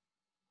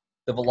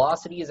 The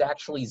velocity is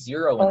actually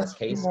 0 in this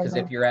case, because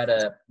if you're at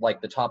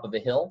the top of a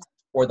hill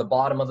or the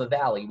bottom of a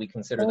valley, we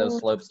consider those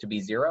slopes to be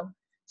 0.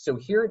 So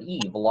here at E,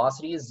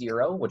 velocity is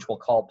 0, which we'll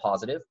call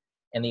positive,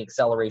 and the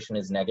acceleration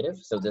is negative,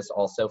 so this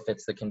also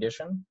fits the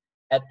condition.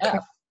 At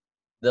F,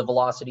 the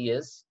velocity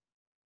is?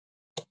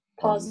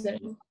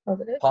 Positive.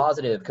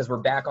 Positive, because we're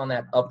back on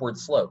that upward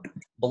slope.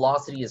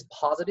 Velocity is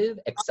positive,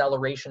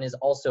 acceleration is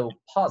also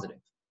positive.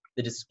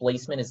 The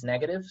displacement is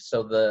negative,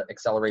 so the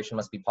acceleration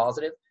must be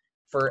positive.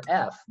 For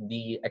F,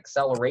 the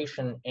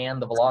acceleration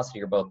and the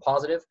velocity are both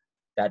positive.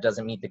 That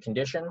doesn't meet the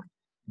condition.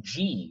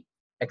 G,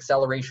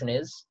 acceleration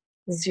is?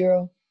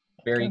 0.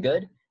 Very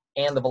good.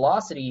 And the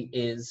velocity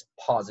is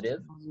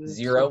positive.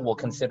 0, we'll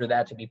consider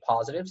that to be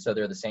positive, so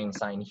they're the same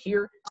sign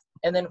here.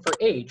 And then for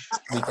H,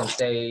 we can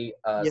say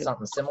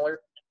something similar.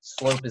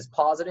 Slope is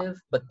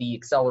positive, but the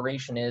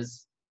acceleration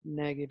is?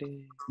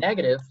 Negative.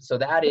 Negative, so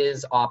that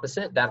is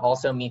opposite. That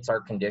also meets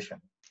our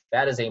condition.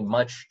 That is a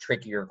much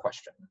trickier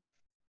question.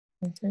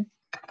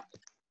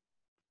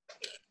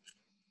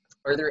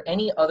 Are there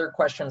any other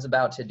questions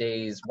about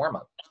today's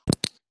warm-up?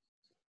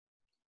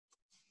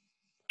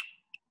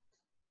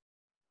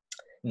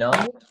 No?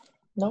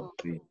 No.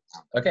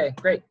 Okay,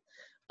 great.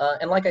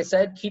 And like I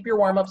said, keep your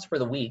warm-ups for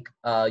the week.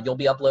 You'll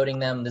be uploading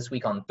them this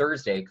week on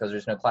Thursday because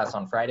there's no class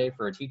on Friday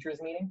for a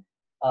teacher's meeting.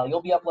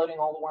 You'll be uploading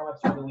all the warm-ups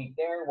for the week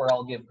there where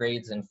I'll give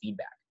grades and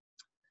feedback.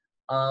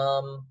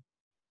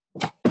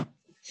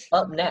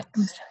 Up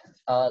next,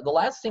 the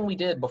last thing we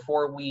did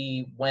before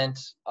we went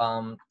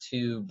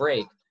to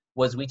break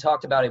was we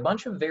talked about a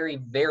bunch of very,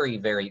 very,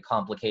 very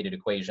complicated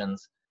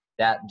equations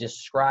that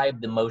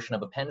describe the motion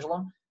of a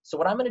pendulum. So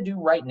what I'm going to do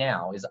right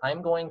now is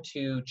I'm going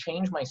to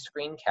change my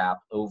screen cap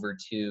over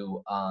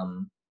to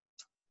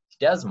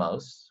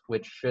Desmos,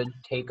 which should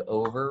take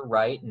over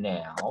right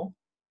now.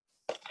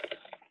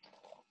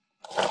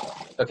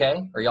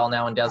 Okay, are y'all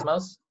now in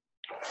Desmos?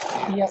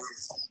 Yes.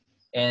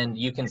 And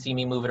you can see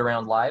me move it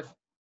around live?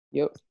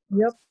 Yep.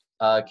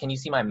 Can you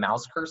see my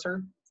mouse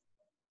cursor?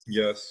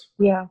 Yes.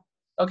 Yeah.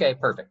 Okay,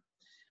 perfect.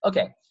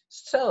 Okay,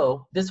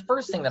 so this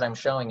first thing that I'm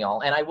showing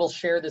y'all, and I will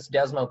share this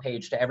Desmo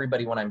page to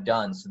everybody when I'm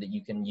done so that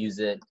you can use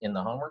it in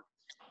the homework,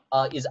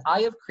 is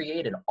I have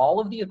created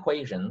all of the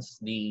equations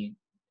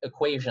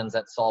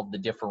that solve the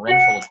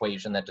differential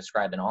equation that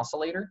describe an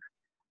oscillator.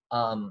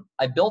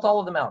 I built all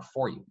of them out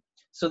for you.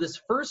 So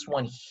this first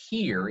one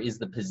here is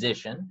the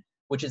position,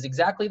 which is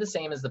exactly the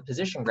same as the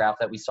position graph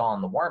that we saw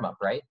on the warm-up,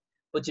 right?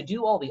 But to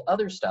do all the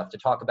other stuff, to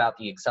talk about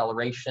the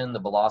acceleration, the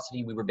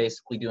velocity, we were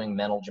basically doing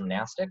mental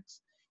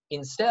gymnastics.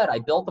 Instead, I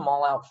built them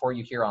all out for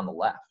you here on the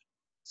left.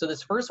 So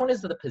this first one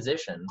is the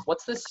position.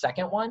 What's this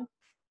second one?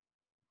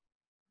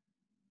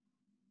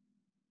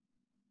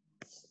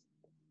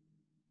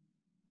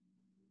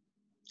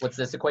 What's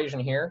this equation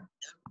here?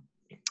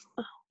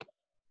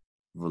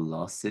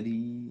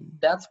 Velocity.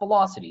 That's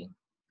velocity.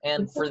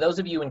 And for those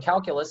of you in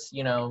calculus,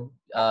 you know,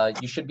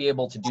 you should be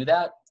able to do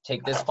that.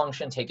 Take this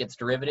function, take its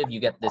derivative, you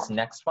get this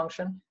next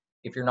function.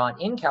 If you're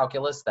not in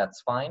calculus,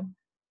 that's fine.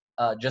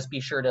 Just be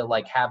sure to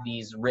have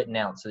these written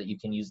out so that you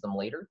can use them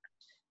later.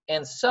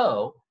 And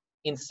so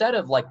instead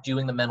of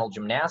doing the mental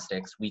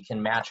gymnastics, we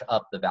can match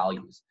up the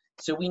values.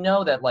 So we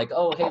know that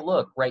oh, hey,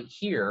 look, right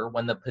here,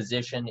 when the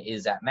position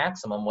is at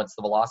maximum, what's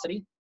the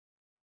velocity?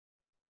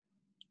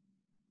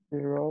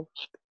 0.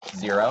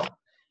 0.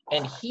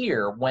 And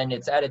here, when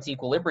it's at its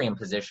equilibrium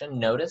position,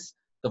 notice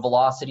the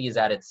velocity is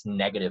at its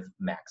negative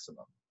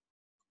maximum.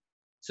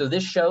 So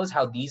this shows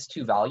how these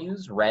two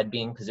values, red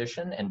being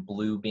position and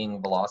blue being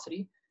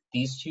velocity,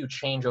 these two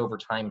change over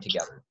time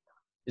together.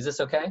 Is this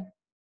okay?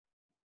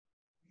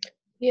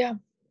 Yeah.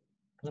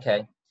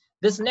 Okay.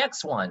 This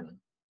next one,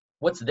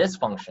 what's this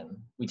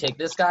function? We take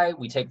this guy,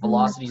 we take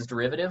velocity's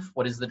derivative.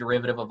 What is the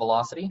derivative of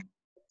velocity?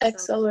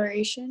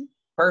 Acceleration.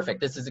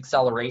 Perfect. This is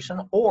acceleration,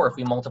 or if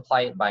we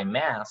multiply it by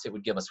mass, it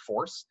would give us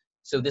force.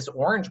 So this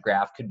orange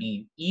graph could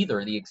be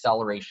either the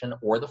acceleration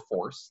or the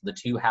force. The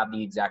two have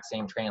the exact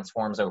same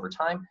transforms over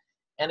time.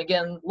 And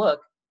again,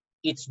 look,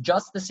 it's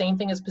just the same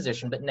thing as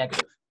position, but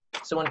negative.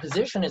 So when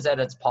position is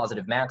at its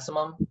positive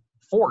maximum,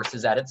 force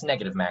is at its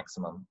negative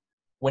maximum.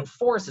 When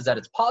force is at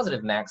its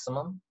positive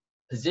maximum,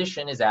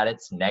 position is at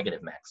its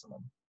negative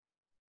maximum.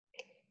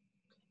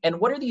 And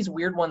what are these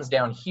weird ones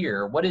down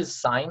here? What is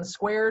sine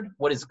squared?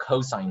 What is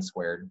cosine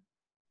squared?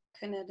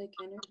 Kinetic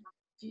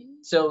energy.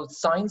 So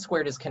sine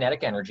squared is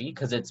kinetic energy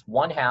because it's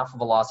 1/2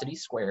 velocity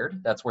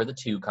squared. That's where the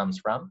 2 comes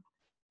from.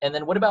 And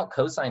then what about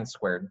cosine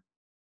squared?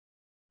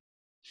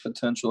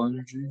 Potential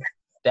energy.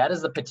 That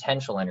is the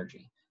potential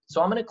energy.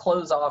 So I'm going to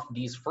close off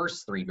these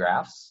first 3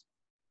 graphs.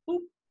 Boop.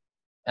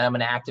 and I'm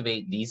going to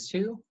activate these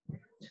two,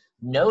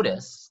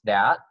 notice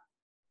that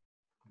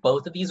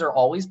both of these are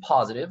always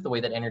positive, the way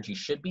that energy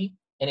should be.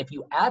 And if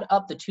you add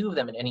up the two of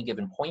them at any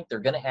given point, they're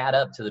going to add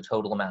up to the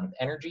total amount of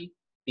energy,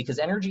 because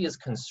energy is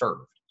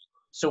conserved.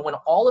 So when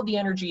all of the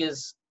energy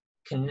is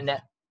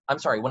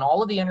when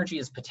all of the energy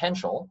is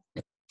potential,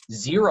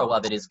 0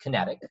 of it is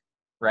kinetic,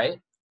 right?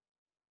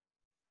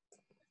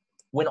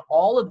 When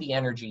all of the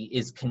energy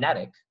is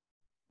kinetic,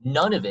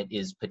 none of it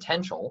is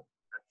potential.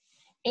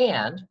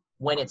 And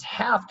when it's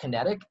half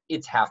kinetic,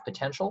 it's half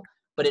potential.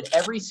 But at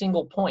every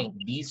single point,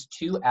 these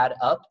two add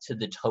up to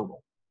the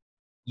total.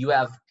 You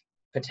have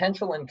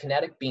potential and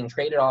kinetic being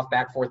traded off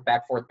back, forth,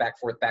 back, forth, back,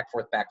 forth, back,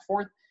 forth, back,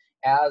 forth,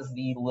 as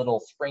the little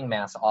spring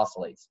mass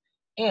oscillates.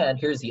 And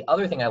here's the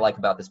other thing I like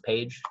about this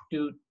page.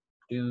 Doot,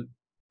 doot,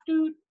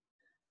 doot.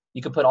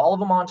 You could put all of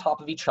them on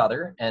top of each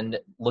other and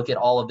look at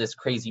all of this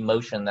crazy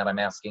motion that I'm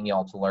asking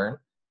y'all to learn.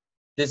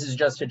 This is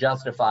just to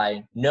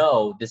justify,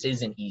 no, this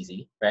isn't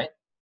easy, right?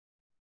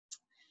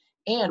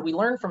 And we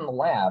learned from the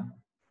lab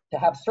to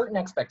have certain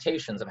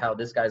expectations of how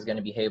this guy's going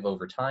to behave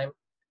over time.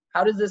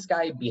 How does this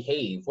guy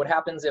behave? What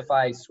happens if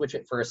I switch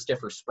it for a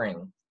stiffer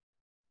spring?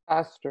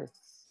 Faster.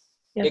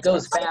 It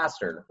goes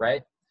faster,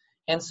 right?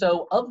 And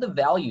so of the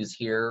values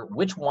here,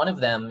 which one of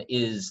them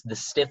is the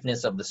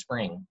stiffness of the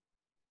spring?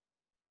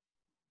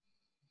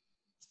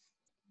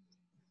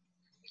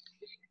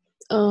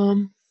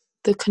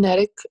 The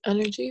kinetic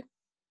energy.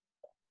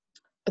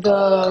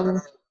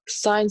 The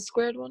sine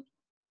squared one.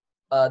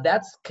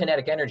 That's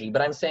kinetic energy,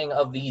 but I'm saying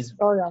of these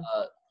Oh yeah.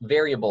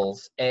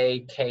 variables,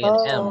 A, K,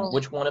 and M,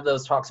 which one of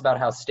those talks about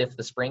how stiff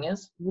the spring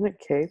is? Isn't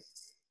it K?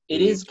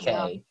 It is K.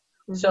 Yeah.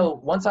 Mm-hmm. So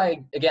once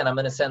I'm going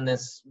to send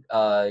this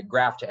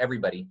graph to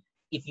everybody.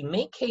 If you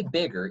make K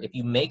bigger, if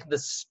you make the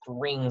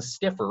spring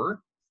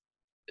stiffer,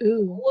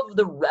 all of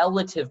the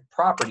relative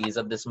properties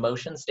of this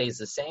motion stays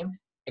the same,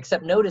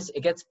 except notice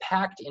it gets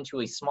packed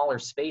into a smaller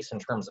space in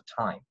terms of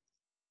time.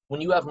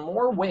 When you have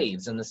more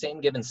waves in the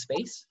same given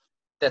space,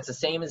 that's the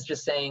same as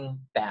just saying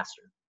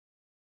faster.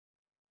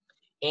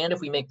 And if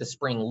we make the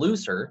spring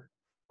looser,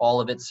 all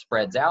of it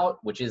spreads out,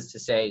 which is to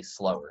say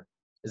slower.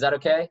 Is that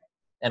okay?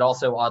 And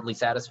also oddly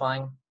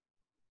satisfying?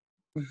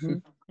 Mm-hmm.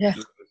 Yeah.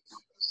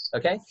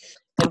 Okay.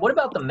 And what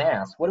about the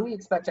mass? What do we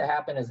expect to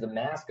happen as the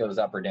mass goes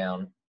up or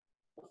down?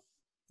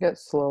 Get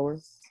slower.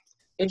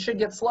 It should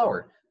get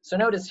slower. So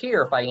notice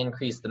here, if I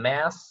increase the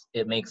mass,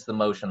 it makes the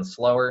motion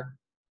slower.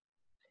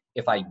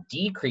 If I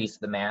decrease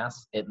the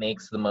mass, it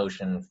makes the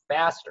motion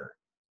faster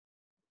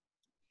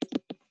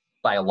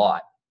by a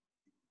lot.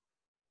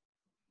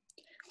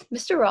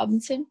 Mr.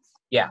 Robinson,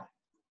 Yeah.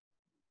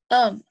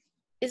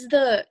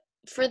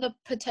 for the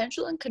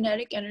potential and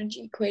kinetic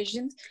energy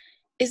equations,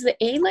 is the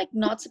A like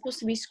not supposed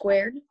to be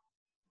squared?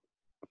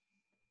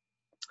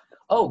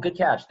 Oh, good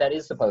catch. That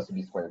is supposed to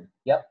be squared.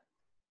 Yep.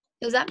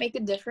 Does that make a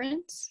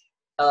difference?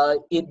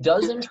 It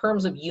does in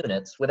terms of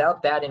units.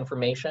 Without that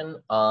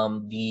information,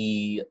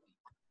 the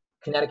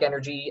kinetic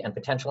energy and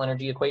potential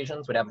energy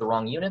equations would have the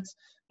wrong units.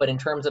 But in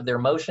terms of their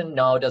motion,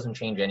 no, it doesn't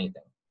change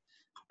anything.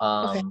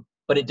 Okay.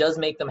 But it does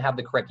make them have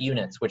the correct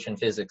units, which in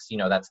physics,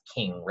 that's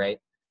king, right?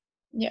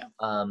 Yeah.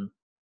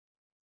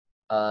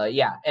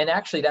 Yeah, and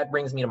actually that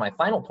brings me to my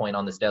final point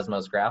on this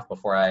Desmos graph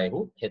before I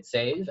hit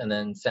save and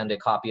then send a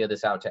copy of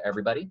this out to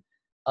everybody.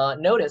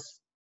 Notice,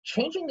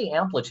 changing the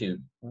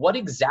amplitude, what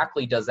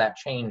exactly does that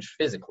change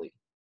physically?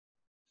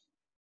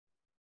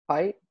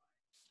 Height?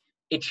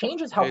 It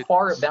changes how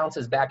far it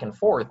bounces back and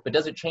forth, but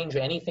does it change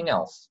anything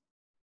else?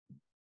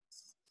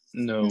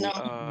 No.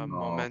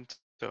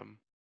 Momentum.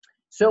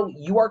 So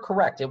you are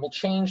correct. It will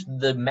change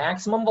the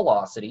maximum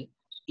velocity.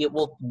 It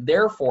will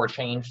therefore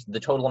change the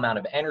total amount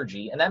of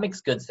energy. And that makes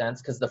good sense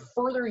because the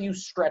further you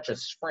stretch a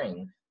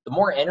spring, the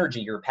more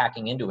energy you're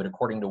packing into it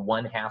according to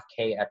 1/2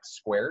 kx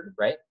squared,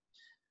 right?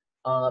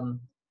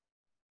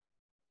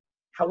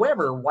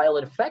 However, while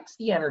it affects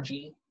the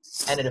energy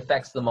and it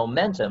affects the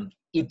momentum,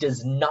 it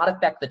does not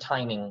affect the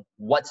timing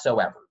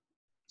whatsoever.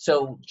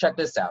 So check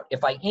this out.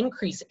 If I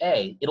increase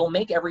A, it'll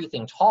make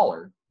everything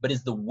taller, but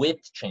is the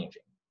width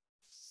changing?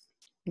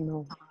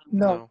 No.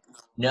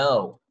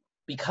 No.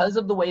 Because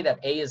of the way that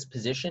A is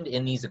positioned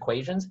in these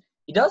equations,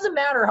 it doesn't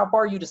matter how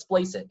far you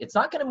displace it. It's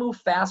not going to move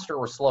faster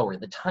or slower.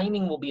 The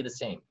timing will be the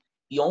same.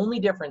 The only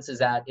difference is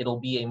that it'll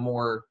be a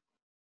more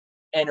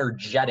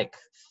energetic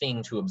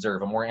thing to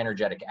observe, a more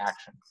energetic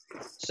action.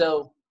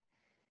 So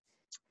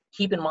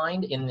keep in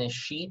mind in this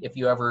sheet, if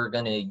you're ever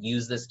going to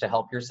use this to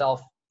help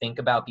yourself think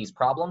about these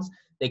problems,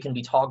 they can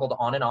be toggled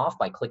on and off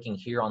by clicking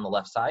here on the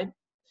left side.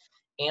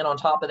 And on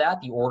top of that,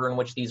 the order in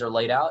which these are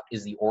laid out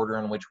is the order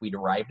in which we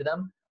derived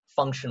them.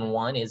 Function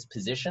 1 is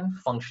position.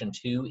 Function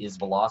 2 is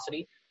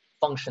velocity.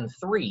 Function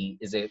 3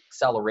 is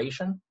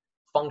acceleration.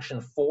 Function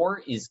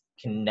 4 is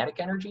kinetic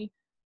energy.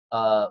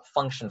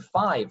 Function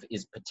 5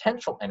 is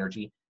potential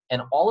energy.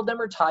 And all of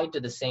them are tied to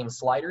the same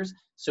sliders.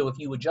 So if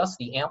you adjust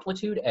the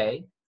amplitude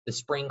A, the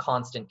spring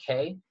constant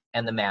K,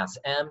 and the mass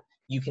M,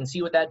 you can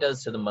see what that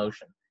does to the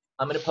motion.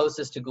 I'm going to post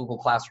this to Google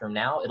Classroom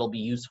now. It'll be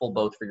useful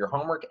both for your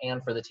homework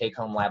and for the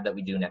take-home lab that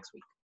we do next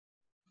week.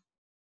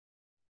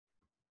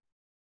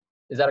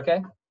 Is that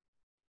okay?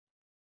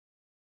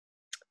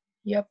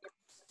 Yep.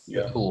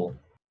 Yeah. Cool.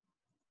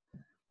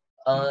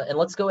 And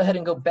let's go ahead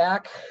and go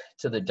back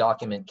to the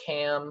document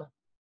cam.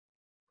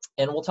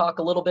 And we'll talk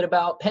a little bit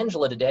about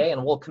pendula today,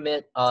 and we'll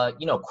commit,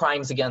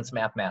 crimes against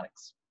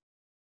mathematics.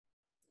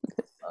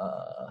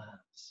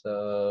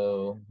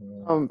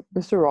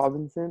 Mr.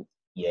 Robinson,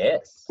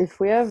 Yes. if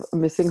we have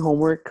missing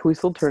homework, can we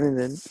still turn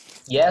it in?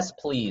 Yes,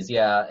 please.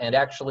 Yeah. And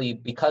actually,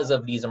 because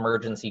of these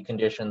emergency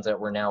conditions that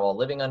we're now all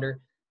living under,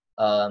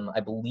 I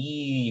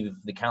believe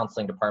the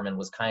counseling department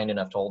was kind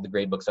enough to hold the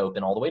grade books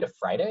open all the way to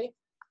Friday.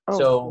 Oh,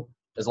 So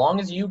as long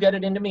as you get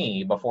it into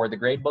me before the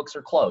grade books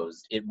are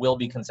closed, it will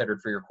be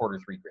considered for your quarter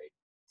 3 grade.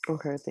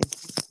 okay, thank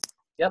you.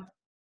 Yep.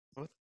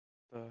 What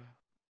the?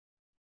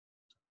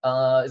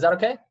 Is that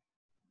okay?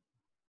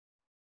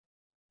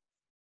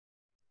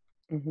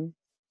 Mm-hmm.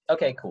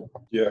 Okay, cool.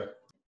 Yeah.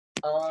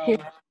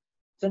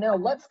 So now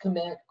let's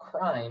commit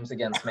crimes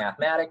against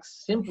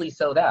mathematics simply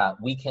so that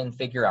we can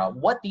figure out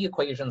what the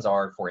equations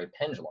are for a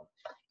pendulum.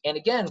 And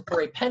again,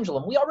 for a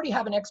pendulum, we already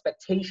have an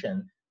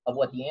expectation of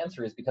what the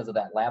answer is because of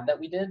that lab that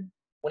we did.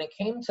 When it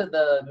came to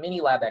the mini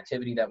lab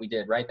activity that we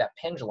did, right, that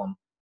pendulum,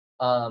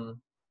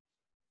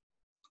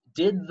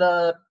 did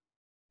the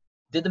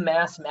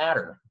mass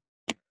matter?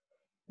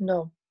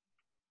 No.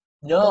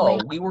 No,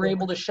 we were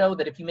able to show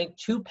that if you make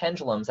two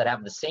pendulums that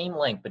have the same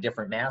length but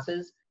different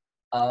masses,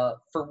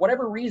 for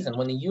whatever reason,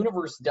 when the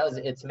universe does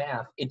its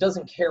math, it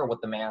doesn't care what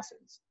the mass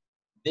is.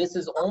 This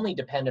is only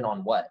dependent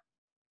on what?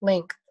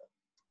 Length.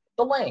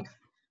 The length,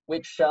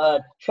 which,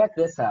 check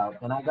this out.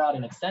 And I got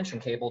an extension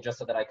cable just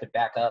so that I could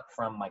back up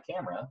from my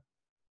camera.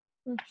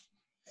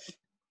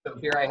 So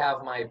here I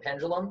have my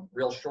pendulum,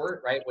 real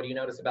short, right? What do you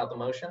notice about the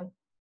motion?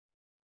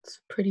 It's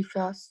pretty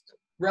fast.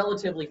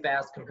 Relatively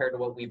fast compared to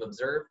what we've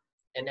observed.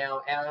 And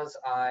now as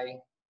I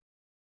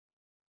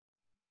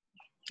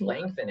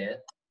lengthen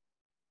it,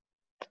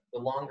 the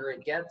longer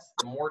it gets,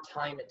 the more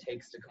time it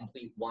takes to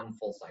complete one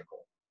full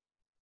cycle.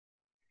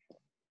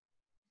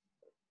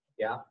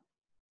 Yeah?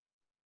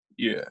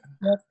 Yeah.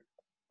 Yep.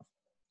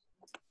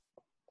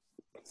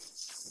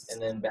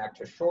 And then back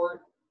to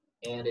short,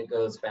 and it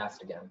goes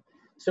fast again.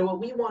 So what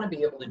we want to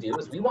be able to do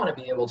is we want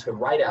to be able to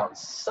write out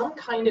some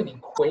kind of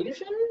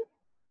equation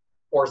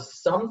or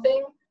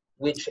something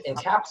which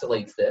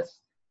encapsulates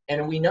this.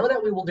 And we know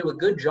that we will do a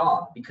good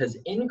job because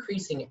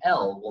increasing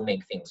L will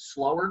make things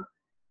slower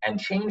and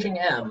changing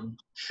M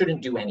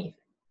shouldn't do anything.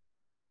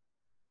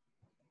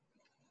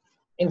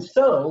 And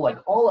so, like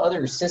all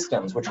other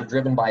systems which are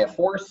driven by a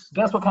force,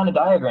 guess what kind of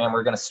diagram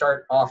we're going to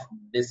start off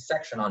this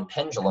section on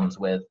pendulums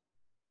with?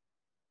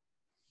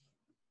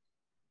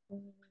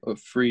 A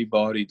free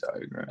body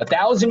diagram.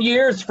 1,000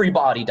 years free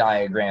body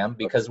diagram,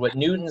 because what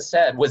Newton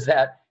said was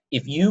that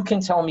if you can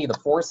tell me the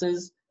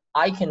forces,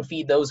 I can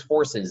feed those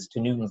forces to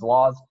Newton's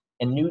laws,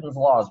 and Newton's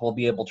laws will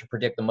be able to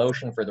predict the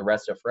motion for the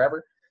rest of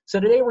forever. So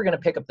today we're going to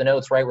pick up the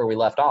notes right where we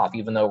left off,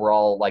 even though we're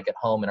all like at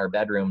home in our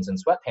bedrooms in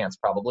sweatpants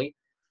probably,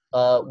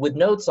 with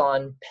notes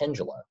on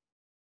pendula.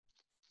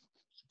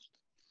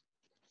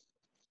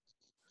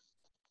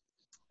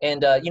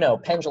 And,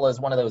 pendula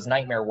is one of those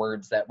nightmare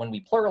words that when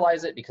we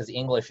pluralize it, because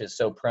English is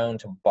so prone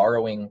to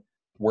borrowing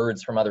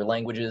words from other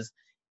languages,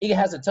 it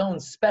has its own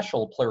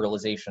special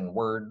pluralization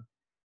word.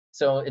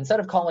 So instead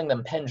of calling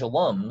them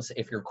pendulums,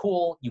 if you're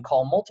cool, you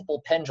call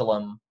multiple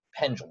pendulum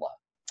pendula.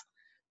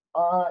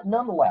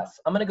 Nonetheless,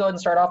 I'm going to go ahead and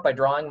start off by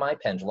drawing my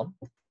pendulum.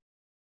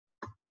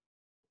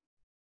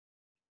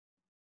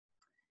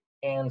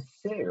 And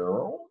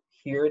so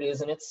here it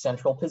is in its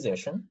central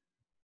position.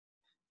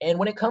 And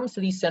when it comes to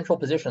these central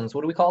positions,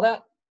 what do we call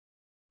that?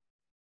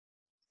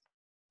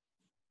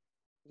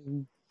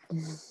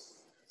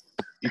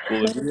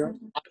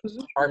 Equilibrium.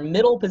 Our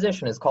middle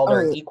position is called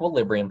our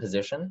equilibrium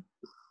position.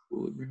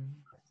 Equilibrium.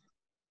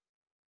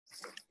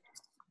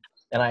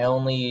 And I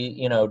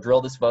only,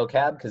 drill this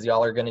vocab because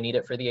y'all are going to need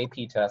it for the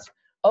AP test.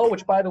 Oh,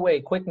 which by the way,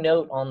 quick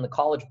note on the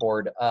College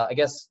Board. I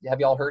guess,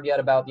 have y'all heard yet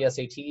about the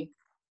SAT?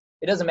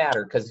 It doesn't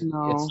matter because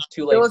it's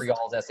too late for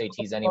y'all's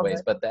SATs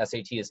anyways, but the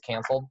SAT is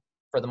canceled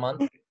for the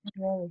month.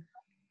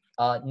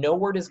 No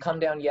word has come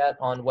down yet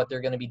on what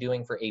they're going to be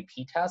doing for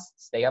AP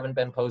tests. They haven't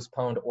been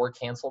postponed or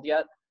canceled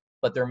yet,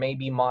 but there may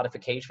be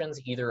modifications,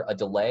 either a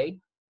delay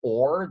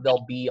or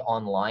they'll be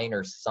online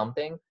or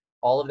something.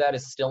 All of that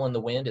is still in the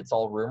wind. It's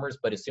all rumors,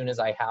 but as soon as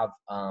I have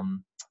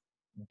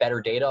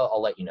better data,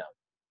 I'll let you know.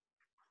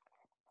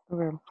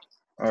 Okay.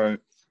 All right.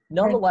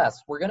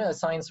 Nonetheless, we're going to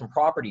assign some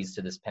properties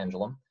to this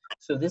pendulum.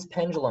 So this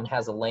pendulum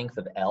has a length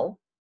of L,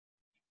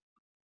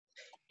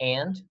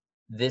 and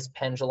this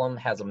pendulum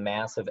has a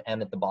mass of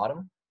M at the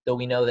bottom, though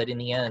we know that in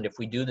the end, if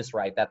we do this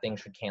right, that thing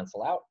should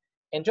cancel out.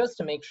 And just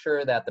to make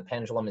sure that the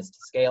pendulum is to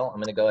scale, I'm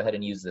going to go ahead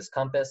and use this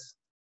compass.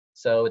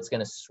 So it's going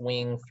to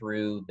swing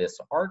through this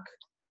arc.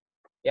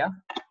 Yeah.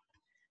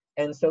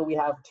 And so we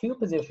have two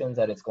positions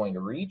that it's going to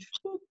reach.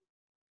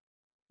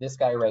 This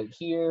guy right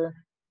here.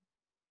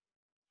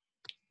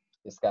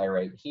 This guy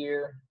right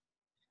here.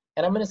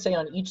 And I'm going to say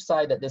on each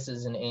side that this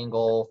is an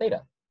angle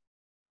theta.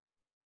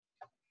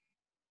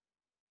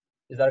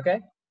 Is that okay?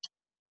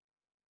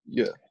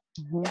 Yeah.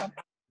 Mhm.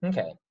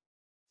 Okay.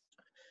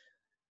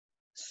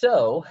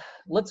 So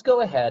let's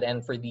go ahead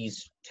and for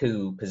these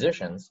two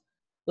positions,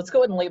 let's go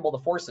ahead and label the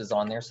forces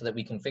on there so that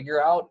we can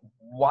figure out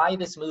why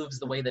this moves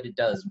the way that it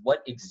does.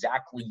 What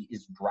exactly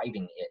is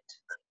driving it?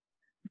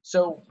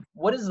 So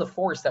what is the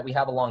force that we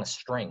have along a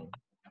string?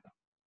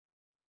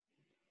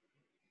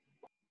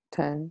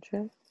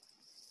 Tension.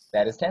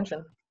 That is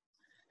tension.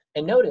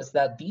 And notice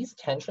that these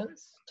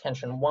tensions,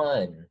 tension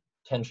 1,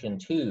 tension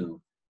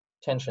 2,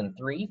 tension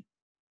 3,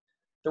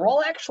 they're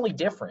all actually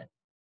different.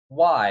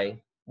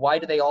 Why? Why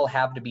do they all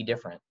have to be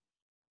different?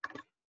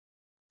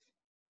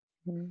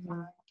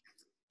 Mhm.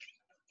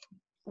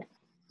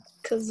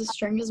 Because the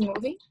string is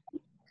moving.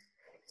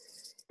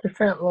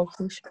 Different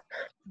location.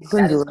 That is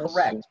Pendulums.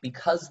 correct,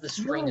 because the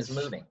string is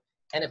moving.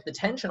 And if the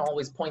tension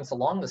always points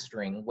along the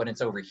string, when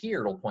it's over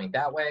here, it'll point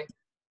that way.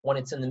 When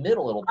it's in the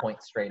middle, it'll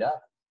point straight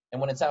up. And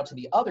when it's out to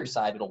the other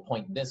side, it'll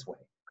point this way.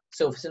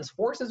 So since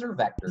forces are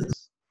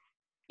vectors,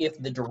 if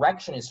the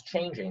direction is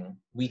changing,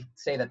 we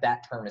say that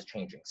that term is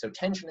changing. So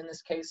tension in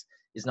this case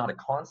is not a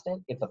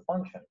constant, it's a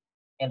function.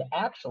 And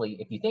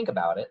actually, if you think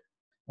about it,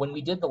 when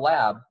we did the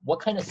lab, what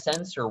kind of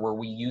sensor were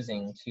we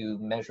using to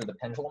measure the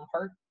pendulum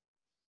part?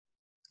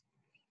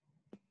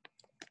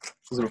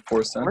 Was it a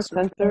force Force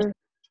sensor? sensor.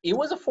 It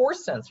was a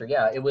force sensor,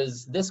 yeah. It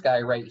was this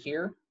guy right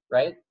here,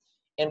 right?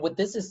 And what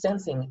this is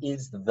sensing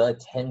is the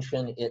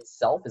tension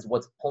itself, is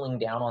what's pulling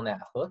down on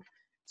that hook.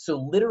 So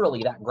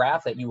literally that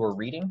graph that you were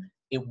reading,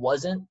 it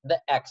wasn't the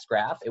X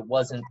graph, it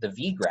wasn't the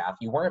V graph.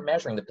 You weren't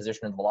measuring the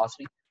position of the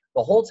velocity.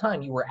 The whole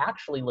time you were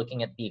actually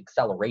looking at the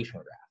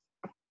acceleration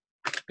graph.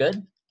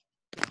 Good?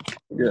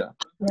 Yeah.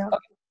 Yeah.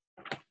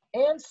 Okay.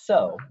 And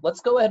so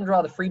let's go ahead and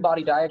draw the free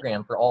body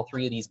diagram for all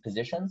three of these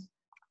positions.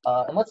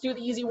 And let's do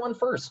the easy one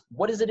first.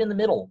 What is it in the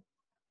middle?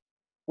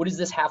 What does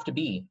this have to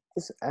be?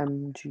 It's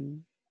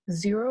MG.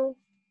 0.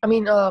 I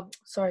mean,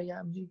 sorry,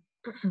 yeah, MG.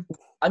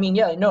 I mean,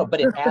 yeah, no, but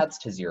it adds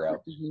to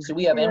 0. Mhm. So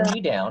we have Yeah.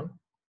 MG down,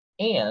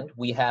 and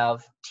we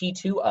have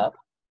T2 up.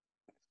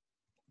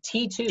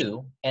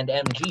 T2 and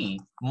MG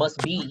must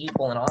be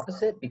equal and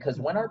opposite, because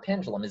when our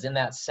pendulum is in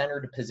that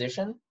centered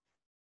position,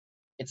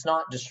 it's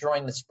not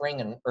destroying the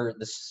spring or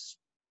the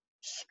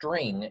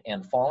string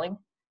and falling,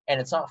 and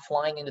it's not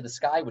flying into the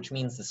sky, which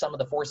means the sum of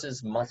the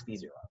forces must be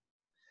 0.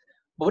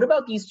 But what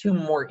about these two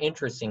more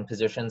interesting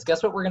positions?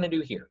 Guess what we're going to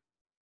do here?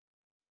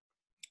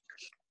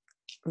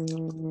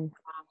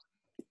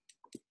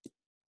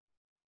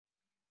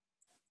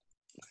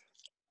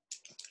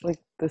 Like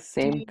the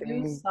same Do you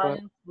thing, use but sine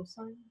and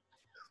cosine?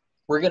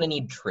 We're going to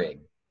need trig.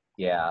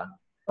 Yeah.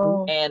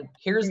 Oh, And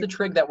here's the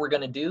trig that we're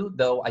going to do,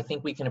 though I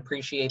think we can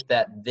appreciate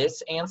that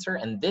this answer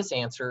and this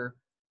answer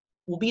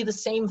will be the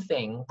same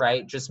thing,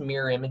 right? Just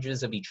mirror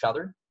images of each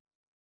other.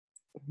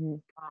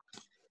 Mhm.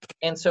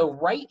 And so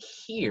right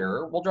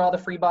here, we'll draw the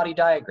free body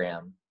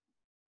diagram.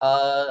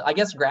 I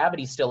guess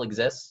gravity still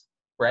exists,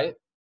 right?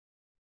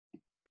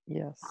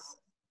 yes.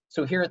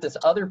 So here at this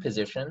other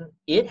position,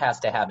 it has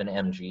to have an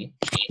mg.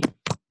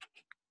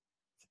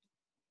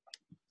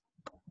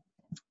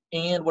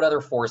 And what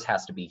other force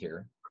has to be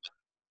here?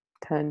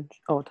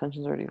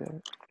 Tension's already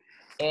there.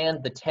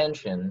 And the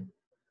tension,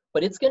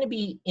 but it's going to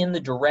be in the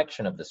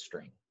direction of the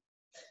string.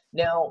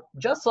 Now,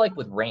 just like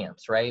with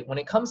ramps, right? When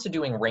it comes to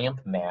doing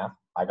ramp math,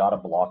 I got a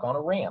block on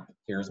a ramp.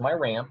 Here's my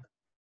ramp,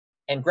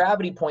 and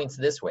gravity points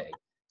this way.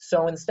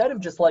 So instead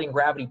of just letting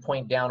gravity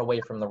point down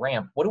away from the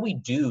ramp, what do we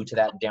do to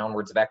that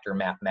downwards vector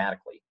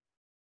mathematically?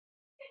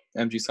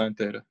 Mg sine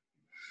theta.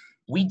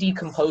 We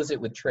decompose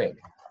it with trig.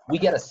 We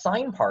get a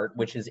sine part,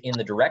 which is in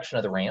the direction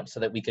of the ramp,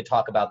 so that we could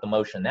talk about the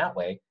motion that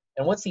way.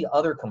 And what's the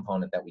other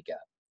component that we get?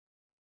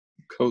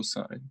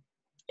 Cosine.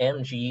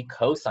 Mg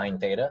cosine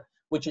theta,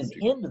 which is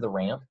into the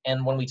ramp.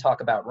 And when we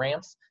talk about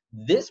ramps,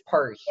 this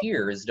part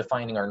here is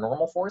defining our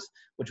normal force,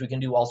 which we can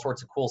do all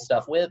sorts of cool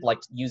stuff with, like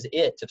use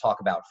it to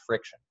talk about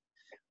friction.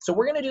 So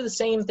we're going to do the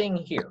same thing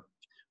here.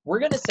 We're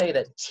going to say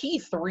that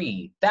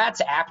T3, that's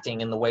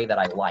acting in the way that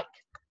I like.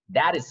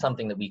 That is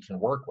something that we can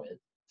work with.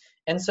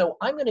 And so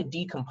I'm going to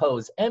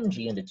decompose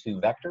mg into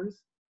two vectors.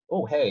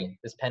 Oh, hey,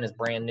 this pen is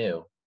brand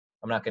new.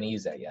 I'm not going to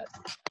use that yet.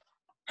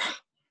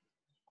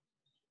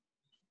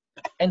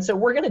 And so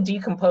we're going to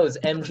decompose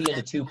mg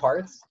into two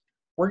parts.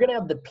 We're going to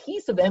have the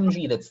piece of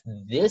mg that's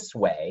this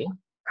way,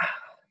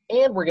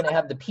 and we're going to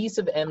have the piece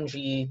of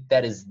mg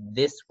that is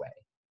this way.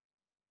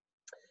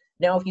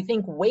 Now, if you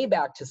think way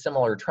back to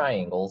similar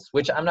triangles,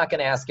 which I'm not going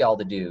to ask y'all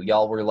to do,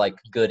 y'all were like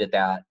good at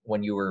that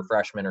when you were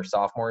freshmen or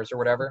sophomores or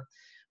whatever,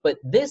 but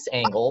this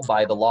angle,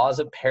 by the laws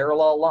of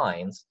parallel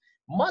lines,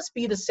 must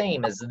be the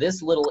same as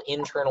this little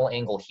internal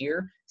angle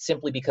here,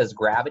 simply because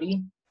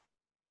gravity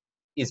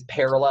is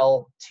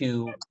parallel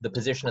to the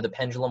position of the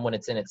pendulum when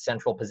it's in its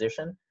central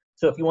position.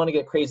 So if you want to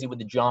get crazy with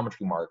the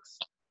geometry marks,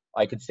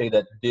 I could say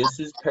that this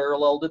is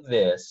parallel to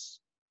this,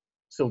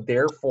 so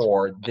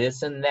therefore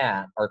this and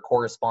that are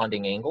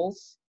corresponding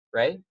angles,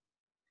 right?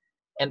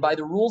 And by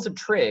the rules of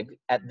trig,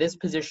 at this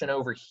position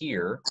over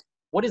here,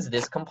 what is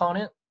this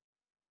component?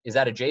 Is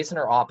that adjacent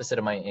or opposite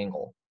of my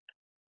angle?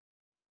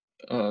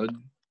 Base.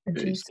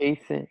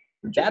 Adjacent.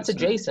 That's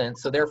adjacent,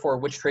 so therefore,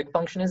 which trig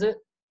function is it?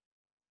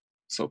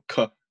 So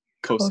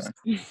cosine.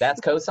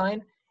 That's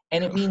cosine.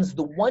 And it means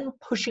the one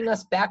pushing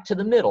us back to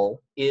the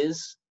middle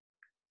is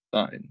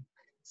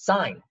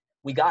sine.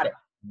 We got it.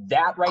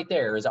 That right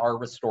there is our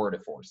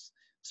restorative force.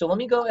 So let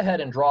me go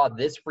ahead and draw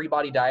this free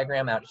body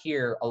diagram out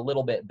here a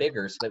little bit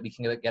bigger so that we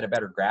can get a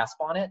better grasp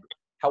on it.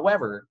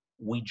 However,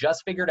 we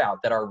just figured out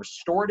that our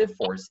restorative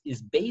force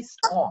is based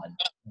on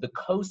the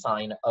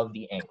cosine of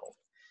the angle.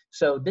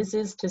 So this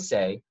is to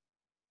say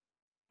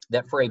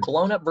that for a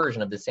blown up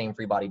version of the same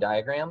free body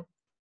diagram,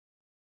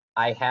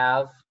 I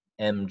have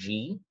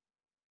mg.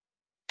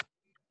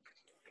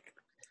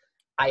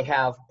 I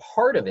have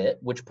part of it,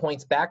 which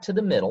points back to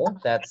the middle.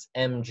 That's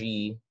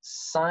mg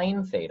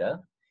sine theta.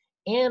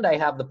 And I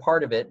have the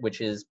part of it,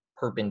 which is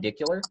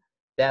perpendicular.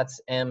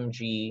 That's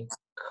mg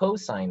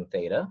cosine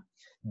theta.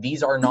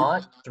 These are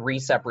not three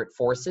separate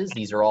forces.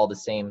 These are all the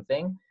same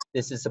thing.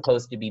 This is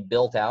supposed to be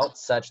built out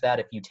such that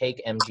if you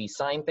take mg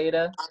sine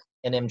theta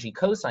and mg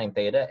cosine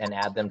theta and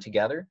add them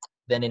together,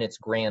 then in its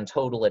grand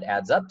total, it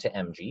adds up to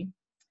mg.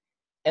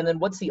 And then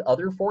what's the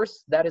other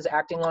force that is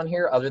acting on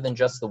here other than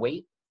just the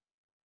weight?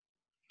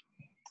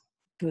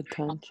 The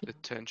tension. The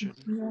tension.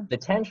 Yeah. The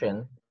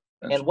tension.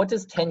 And what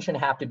does tension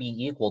have to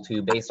be equal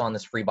to based on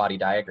this free body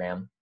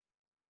diagram?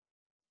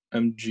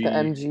 mg. The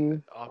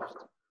mg.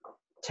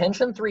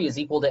 Tension 3 is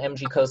equal to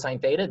mg cosine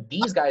theta.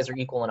 These guys are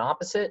equal and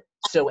opposite.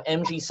 So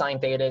mg sine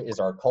theta is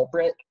our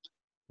culprit.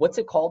 What's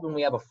it called when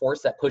we have a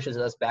force that pushes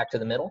us back to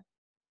the middle?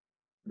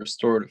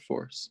 Restorative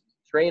force.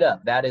 Straight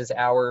up. That is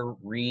our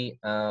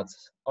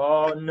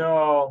oh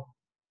no.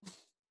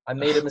 I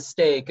made a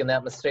mistake, and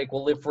that mistake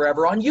will live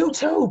forever on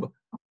YouTube.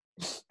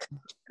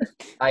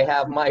 I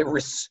have my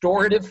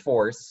restorative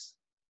force,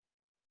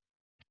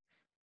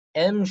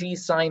 mg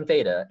sine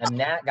theta, and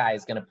that guy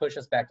is going to push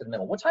us back to the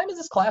middle. What time is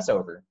this class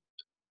over?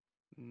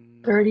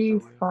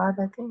 35,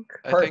 I think.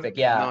 Perfect,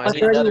 yeah. No, I I need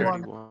think another,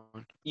 31.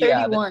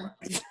 yeah, 31.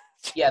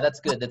 yeah, that's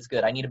good, that's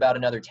good. I need about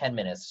another 10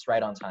 minutes, it's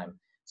right on time.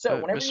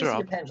 So whenever Mr. you see a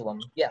Up. pendulum,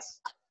 yes.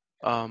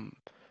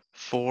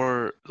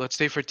 For, let's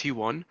say for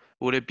T1,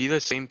 would it be the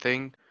same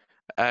thing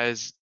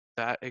as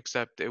that,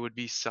 except it would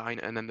be sine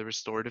and then the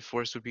restorative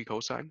force would be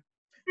cosine?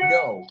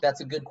 No,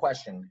 that's a good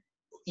question.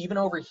 Even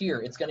over here,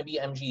 it's going to be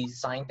mg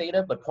sine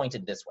theta, but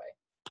pointed this way.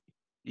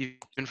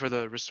 Even for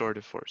the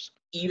restorative force?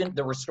 Even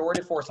the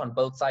restorative force on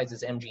both sides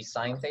is mg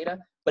sine theta,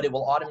 but it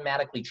will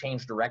automatically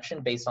change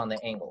direction based on the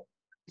angle.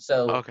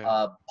 So Okay.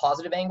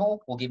 Positive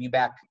angle will give you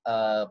back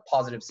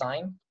positive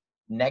sine.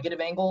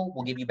 Negative angle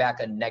will give you back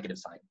a negative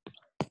sine.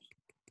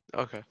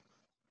 Okay.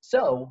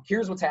 So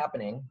here's what's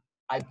happening.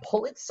 I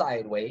pull it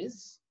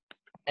sideways,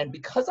 and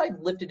because I've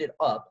lifted it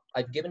up,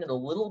 I've given it a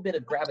little bit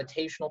of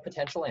gravitational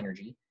potential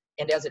energy,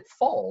 and as it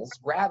falls,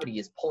 gravity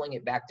is pulling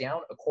it back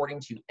down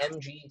according to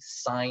mg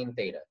sine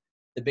theta.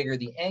 The bigger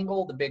the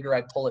angle, the bigger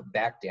I pull it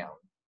back down.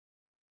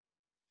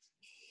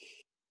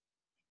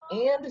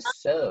 And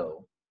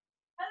so,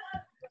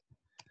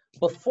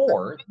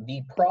 before,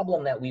 the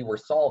problem that we were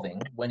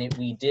solving, when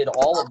we did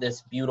all of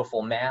this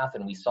beautiful math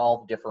and we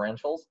solved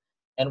differentials,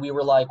 and we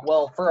were like,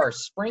 well, for our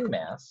spring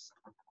mass,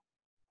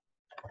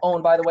 oh,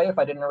 and by the way, if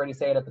I didn't already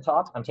say it at the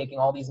top, I'm taking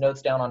all these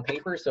notes down on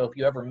paper, so if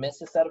you ever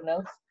miss a set of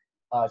notes,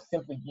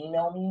 simply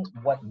email me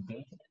what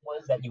date it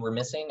was that you were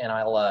missing, and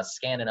I'll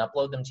scan and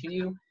upload them to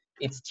you.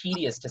 It's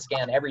tedious to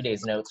scan every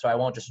day's notes, so I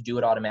won't just do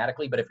it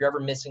automatically, but if you're ever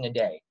missing a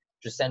day,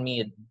 just send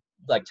me,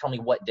 tell me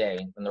what day,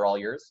 and they're all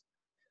yours.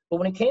 But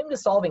when it came to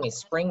solving a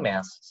spring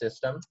mass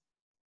system,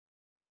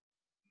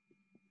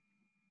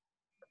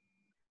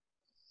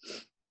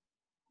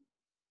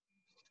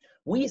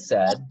 we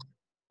said,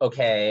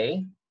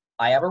 okay,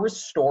 I have a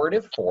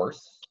restorative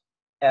force.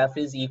 F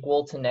is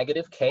equal to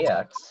negative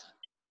kx.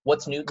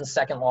 What's Newton's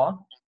second law?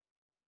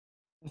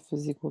 F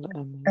is equal to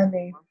ma.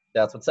 MA.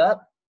 That's what's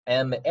up.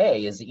 ma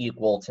is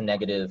equal to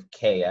negative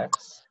kx.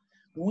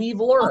 We've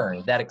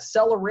learned that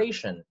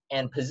acceleration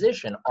and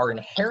position are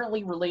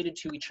inherently related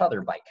to each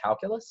other by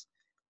calculus.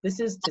 This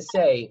is to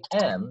say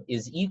m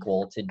is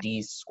equal to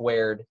d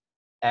squared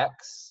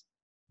x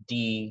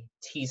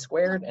dt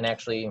squared. And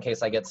actually, in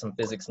case I get some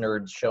physics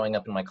nerds showing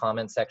up in my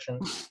comment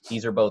section,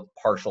 these are both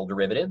partial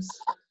derivatives.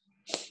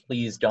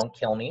 Please don't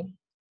kill me.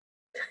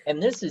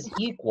 And this is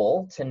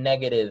equal to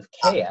negative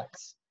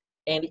kx.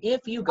 And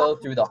if you go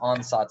through the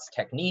Ansatz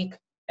technique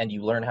and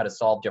you learn how to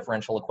solve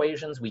differential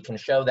equations, we can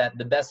show that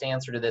the best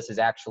answer to this is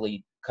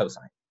actually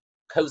cosine.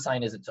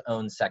 Cosine is its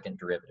own second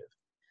derivative.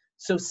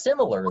 So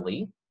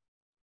similarly,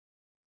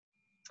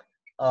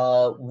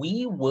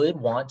 we would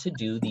want to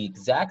do the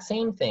exact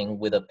same thing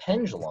with a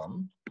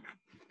pendulum.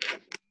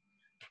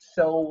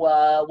 So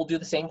we'll do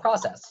the same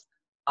process.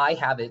 I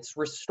have its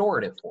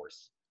restorative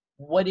force.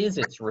 What is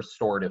its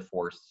restorative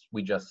force,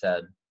 we just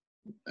said?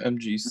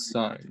 mg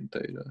sine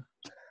theta.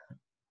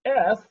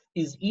 F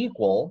is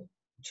equal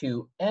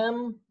to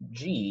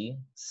mg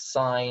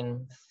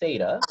sine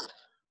theta.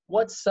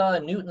 What's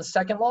Newton's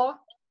second law?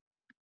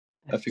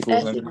 F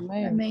equals F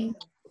ma. MA.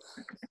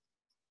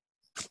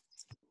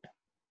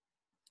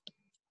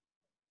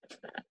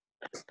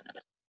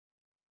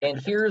 And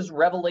here's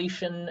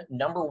revelation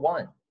number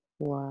 1.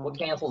 Wow. What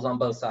cancels on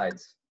both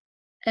sides?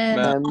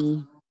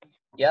 M.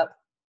 Yep,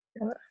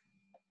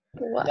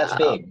 Wow. that's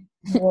big.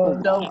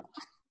 So,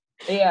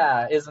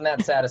 yeah, isn't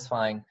that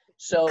satisfying?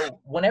 So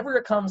whenever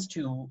it comes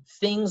to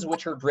things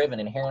which are driven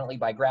inherently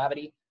by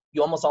gravity,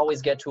 you almost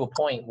always get to a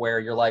point where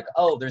you're like,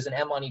 oh, there's an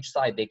M on each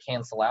side, they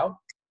cancel out.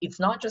 It's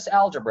not just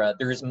algebra,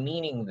 there's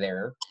meaning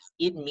there.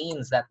 It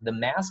means that the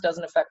mass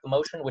doesn't affect the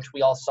motion, which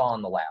we all saw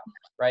in the lab,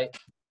 right?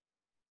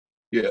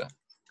 Yeah.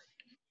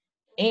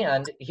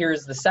 And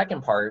here's the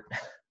second part.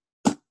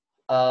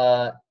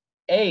 A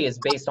is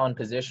based on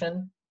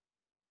position.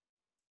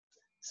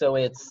 So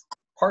it's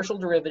partial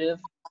derivative,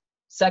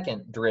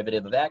 second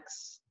derivative of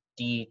x,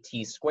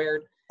 dt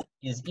squared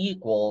is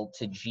equal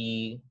to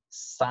g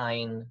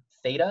sine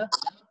theta.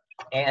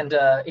 And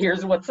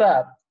here's what's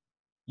up.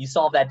 You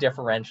solve that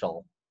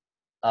differential,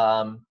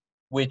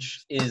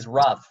 which is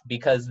rough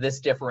because this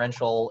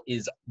differential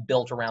is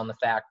built around the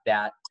fact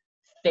that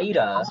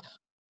theta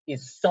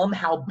is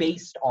somehow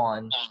based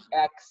on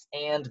x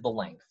and the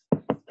length.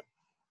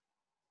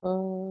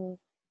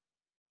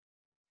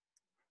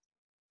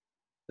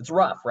 It's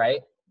rough,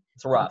 right?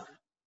 It's rough.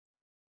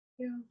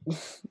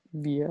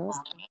 Yeah.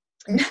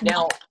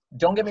 Now,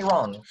 don't get me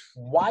wrong.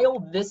 While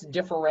this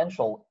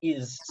differential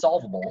is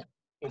solvable,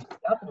 it's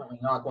definitely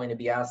not going to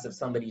be asked of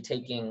somebody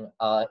taking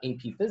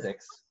AP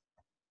Physics.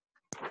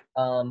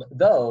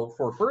 Though,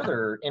 for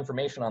further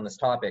information on this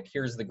topic,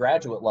 here's the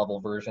graduate level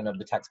version of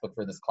the textbook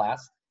for this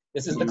class.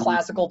 This is the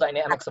Classical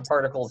Dynamics of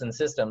Particles and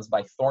Systems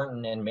by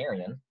Thornton and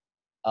Marion.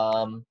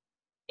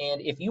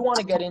 And if you want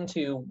to get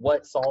into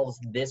what solves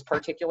this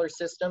particular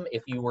system,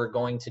 if you were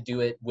going to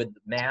do it with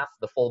math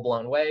the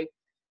full-blown way,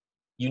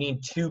 you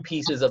need 2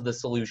 pieces of the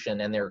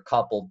solution and they're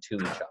coupled to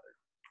each other.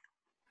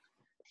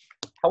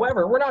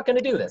 However, we're not going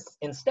to do this.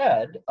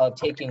 Instead of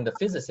taking the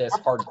physicist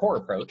hardcore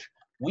approach,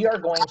 we are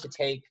going to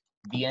take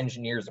the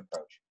engineer's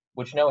approach,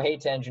 which no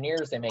hate to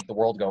engineers, they make the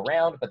world go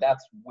round, but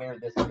that's where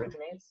this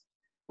originates.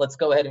 Let's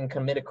go ahead and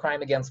commit a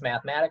crime against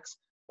mathematics.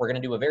 We're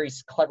going to do a very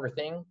clever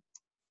thing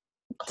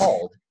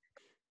called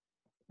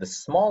the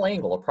small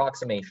angle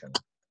approximation.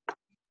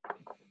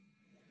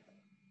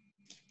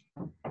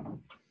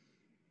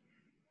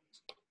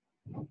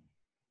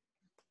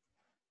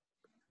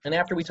 And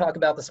after we talk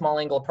about the small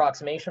angle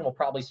approximation, we'll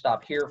probably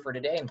stop here for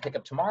today and pick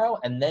up tomorrow,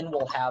 and then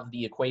we'll have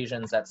the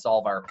equations that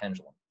solve our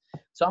pendulum.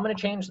 So I'm going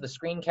to change the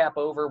screen cap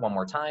over one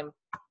more time.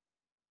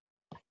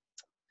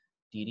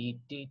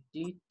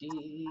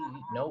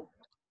 Nope.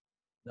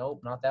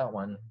 Nope, not that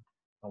one.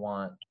 I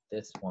want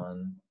this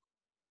one.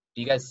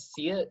 Do you guys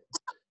see it?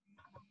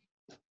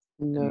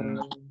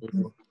 No.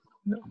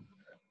 How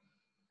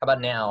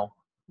about now?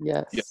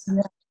 Yes.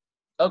 Yeah.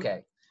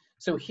 Okay,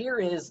 so here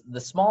is the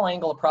small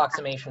angle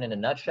approximation in a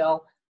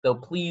nutshell, though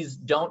please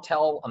don't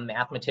tell a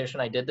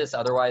mathematician I did this,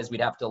 otherwise we'd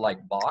have to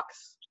like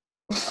box.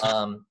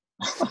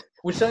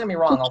 Which, don't get me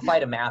wrong, I'll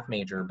fight a math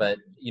major, but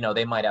you know,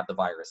 they might have the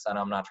virus and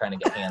I'm not trying to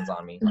get hands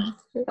on me.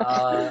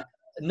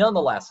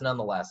 Nonetheless,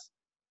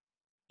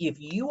 if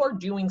you are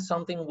doing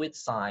something with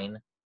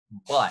sine,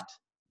 but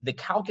the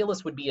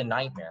calculus would be a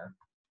nightmare,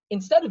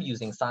 instead of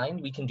using sine,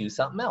 we can do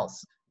something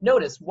else.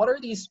 Notice, what are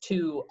these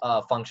 2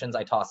 functions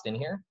I tossed in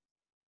here?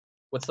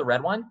 What's the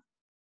red one?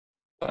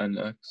 Sine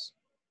x.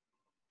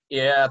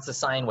 Yeah, it's a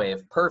sine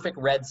wave. Perfect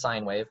red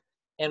sine wave.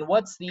 And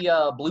what's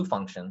the blue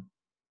function?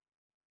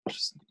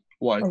 Just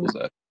y equals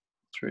x.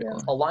 Straight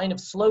line. A line of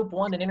slope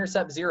 1 and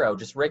intercept 0,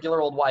 just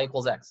regular old y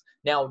equals x.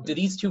 Now, do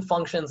these 2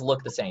 functions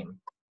look the same?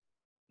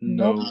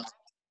 No.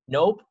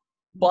 Nope.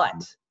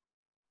 But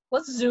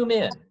let's zoom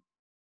in.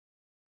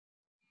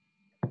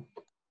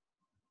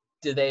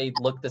 Do they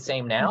look the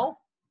same now?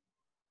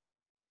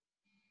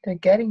 They're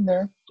getting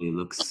there. They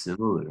look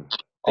similar.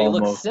 They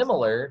look Almost.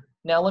 similar.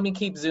 Now let me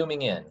keep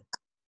zooming in.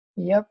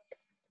 Yep.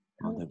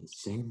 Oh, they're the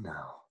same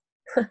now.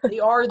 They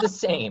are the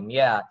same,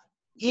 yeah.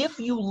 If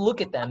you look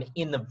at them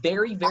in the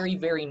very, very,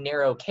 very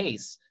narrow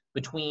case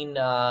between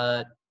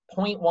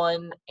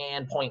 0.1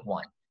 and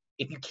 0.1,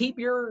 if you keep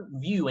your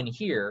view in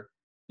here,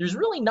 there's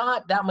really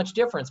not that much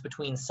difference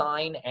between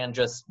sine and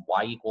just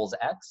y equals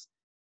x,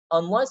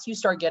 unless you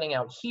start getting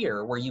out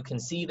here where you can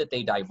see that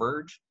they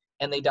diverge,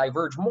 and they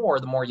diverge more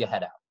the more you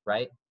head out,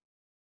 right?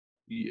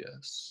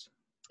 Yes.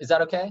 Is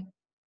that okay?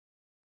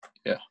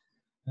 Yeah.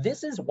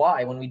 This is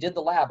why when we did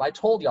the lab, I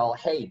told y'all,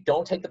 hey,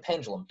 don't take the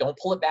pendulum. Don't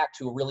pull it back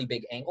to a really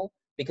big angle,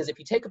 because if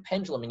you take a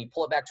pendulum and you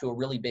pull it back to a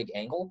really big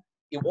angle,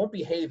 it won't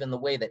behave in the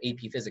way that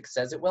AP Physics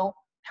says it will.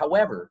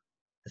 However,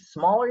 the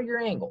smaller your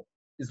angle,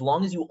 as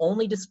long as you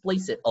only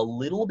displace it a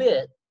little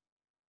bit,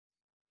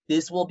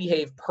 this will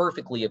behave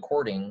perfectly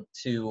according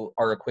to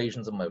our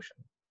equations of motion.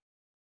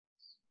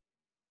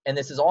 And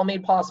this is all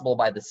made possible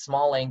by the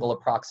small angle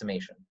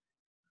approximation.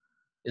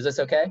 Is this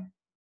okay?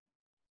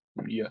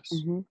 Yes.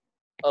 Mm-hmm.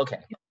 Okay.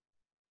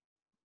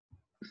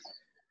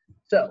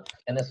 So,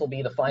 and this will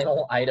be the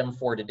final item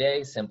for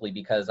today, simply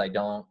because I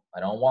don't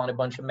want a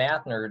bunch of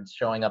math nerds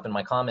showing up in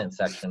my comment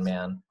section,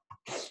 man.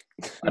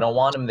 I don't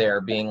want them there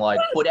being like,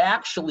 but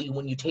actually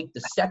when you take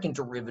the second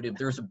derivative,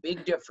 there's a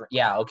big difference.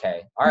 Yeah,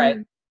 okay. All right.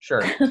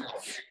 Sure.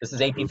 This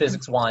is AP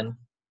Physics 1.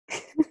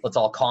 Let's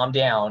all calm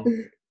down.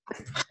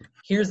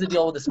 Here's the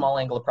deal with the small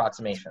angle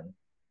approximation.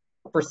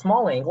 For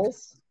small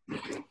angles,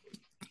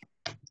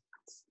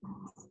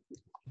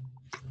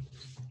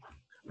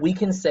 we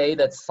can say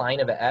that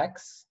sine of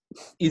x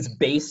is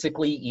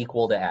basically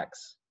equal to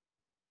x.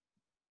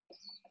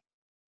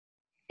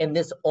 And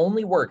this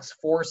only works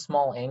for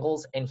small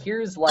angles. And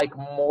here's like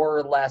more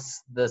or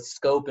less the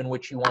scope in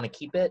which you want to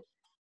keep it.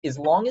 As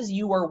long as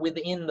you are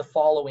within the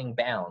following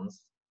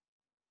bounds,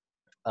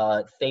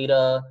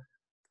 theta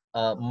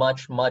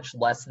much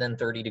less than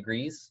 30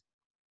 degrees,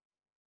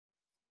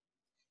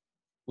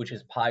 which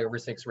is pi over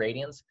 6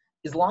 radians.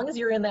 As long as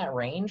you're in that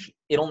range,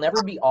 it'll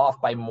never be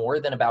off by more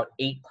than about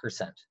 8%.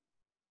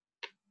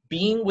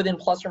 Being within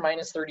plus or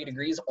minus 30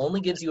 degrees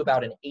only gives you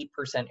about an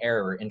 8%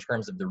 error in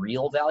terms of the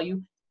real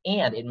value,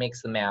 and it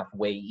makes the math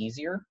way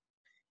easier.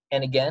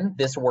 And again,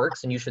 this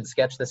works, and you should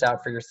sketch this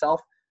out for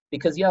yourself,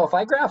 because if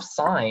I graph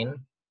sine,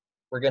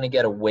 we're going to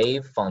get a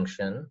wave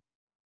function.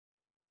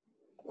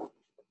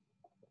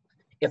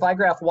 If I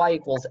graph y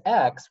equals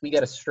x, we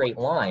get a straight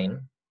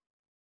line.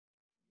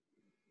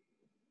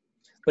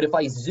 But if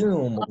I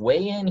zoom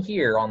way in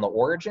here on the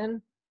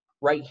origin,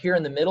 right here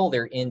in the middle,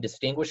 they're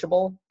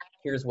indistinguishable.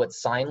 Here's what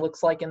sine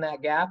looks like in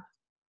that gap.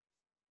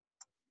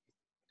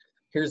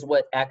 Here's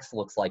what x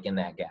looks like in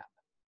that gap.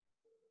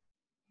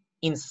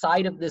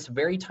 Inside of this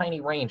very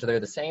tiny range, they're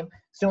the same.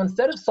 So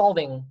instead of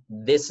solving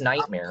this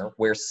nightmare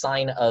where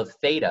sine of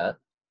theta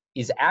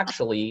is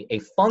actually a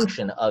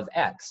function of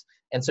x,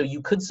 and so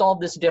you could solve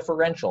this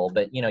differential,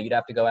 but you'd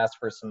have to go ask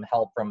for some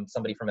help from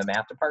somebody from a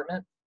math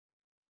department.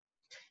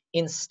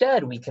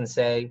 Instead, we can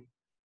say,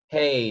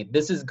 hey,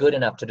 this is good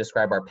enough to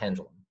describe our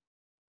pendulum.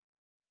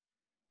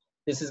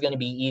 This is going to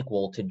be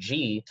equal to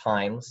g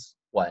times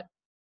what?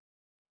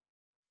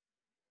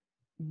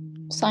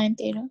 Sine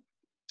theta.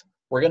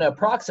 We're going to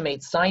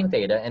approximate sine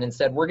theta, and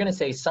instead we're going to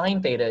say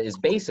sine theta is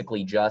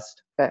basically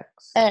just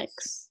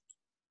X.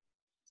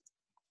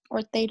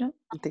 Or theta.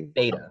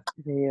 Theta.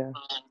 Yeah.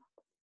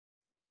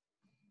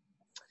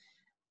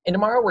 And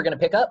tomorrow we're going to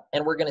pick up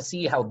and we're going to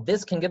see how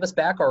this can give us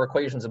back our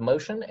equations of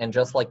motion. And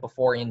just like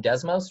before in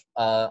Desmos,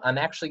 I'm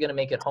actually going to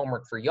make it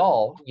homework for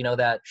y'all.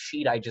 That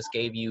sheet I just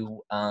gave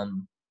you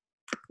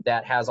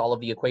that has all of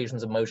the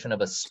equations of motion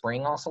of a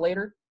spring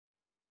oscillator.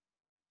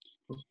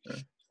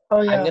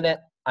 Oh yeah.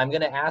 I'm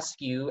gonna ask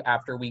you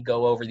after we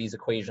go over these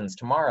equations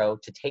tomorrow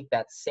to take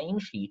that same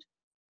sheet,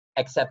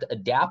 except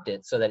adapt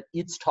it so that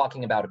it's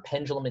talking about a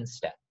pendulum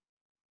instead.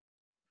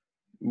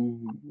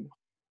 Ooh.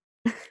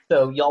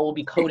 So y'all will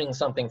be coding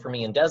something for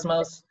me in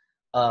Desmos,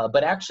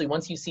 but actually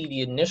once you see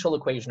the initial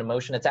equation of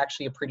motion, it's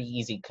actually a pretty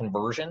easy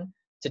conversion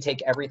to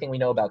take everything we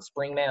know about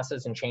spring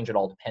masses and change it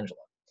all to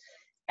pendulum.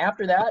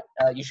 After that,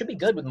 you should be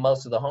good with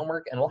most of the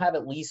homework, and we'll have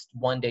at least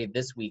one day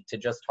this week to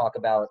just talk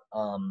about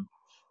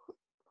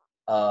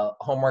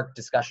homework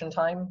discussion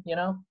time.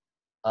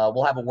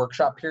 We'll have a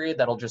workshop period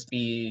that'll just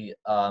be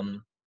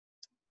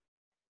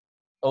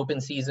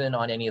open season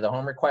on any of the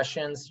homework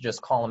questions.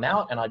 Just call them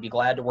out, and I'd be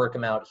glad to work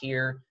them out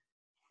here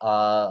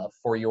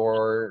for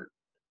your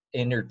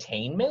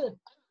entertainment.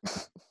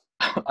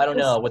 I don't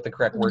know what the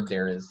correct word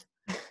there is.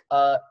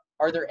 Are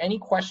there any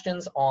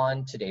questions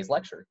on today's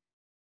lecture?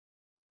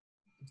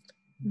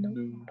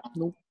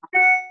 Nope.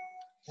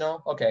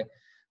 No? Okay.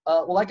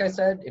 Well, like I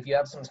said, if you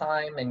have some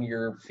time and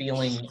you're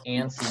feeling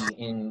antsy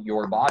in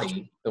your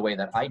body the way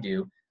that I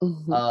do,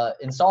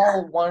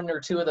 install one or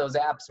two of those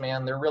apps,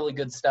 man. They're really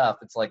good stuff.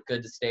 It's like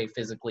good to stay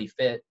physically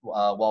fit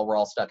while we're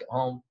all stuck at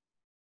home.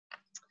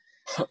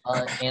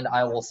 And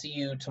I will see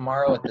you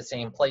tomorrow at the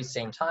same place,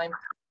 same time.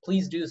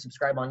 Please do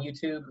subscribe on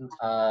YouTube.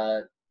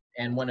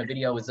 And when a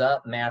video is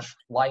up, mash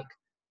like.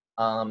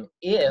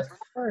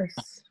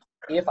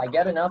 If I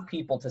get enough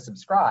people to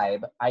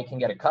subscribe, I can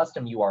get a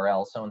custom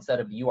URL. So instead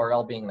of the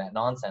URL being that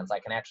nonsense, I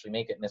can actually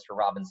make it Mr.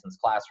 Robinson's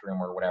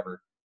Classroom or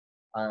whatever.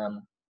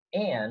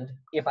 And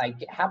if I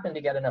happen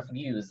to get enough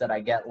views that I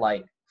get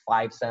like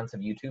 5 cents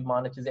of YouTube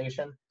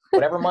monetization,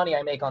 whatever money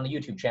I make on the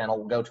YouTube channel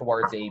will go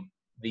towards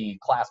the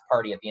class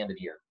party at the end of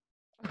the year.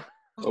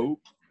 Oh.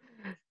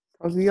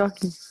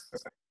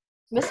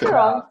 Mr.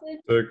 Robinson?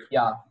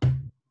 Yeah.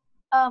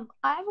 I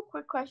have a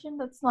quick question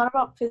that's not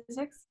about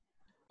physics.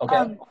 Okay.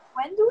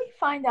 When do we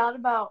find out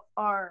about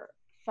our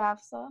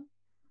FAFSA?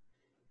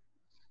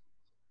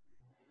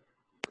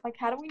 Like,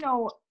 how do we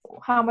know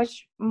how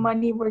much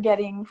money we're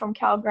getting from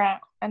Cal Grant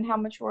and how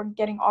much we're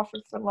getting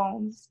offered for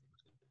loans?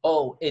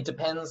 Oh, it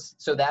depends.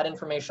 So that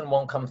information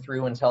won't come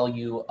through until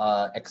you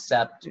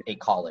accept a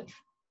college.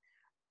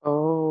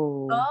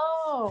 Oh.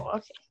 Oh,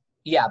 okay.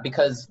 Yeah,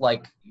 because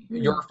like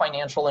your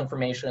financial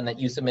information that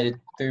you submitted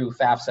through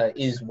FAFSA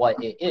is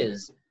what it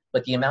is,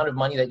 but the amount of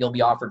money that you'll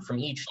be offered from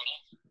each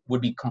would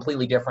be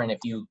completely different if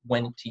you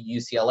went to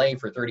UCLA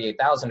for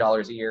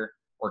 $38,000 a year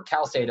or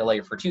Cal State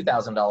LA for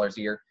 $2,000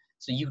 a year.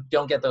 So you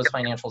don't get those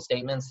financial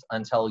statements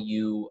until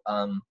you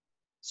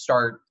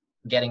start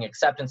getting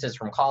acceptances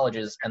from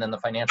colleges, and then the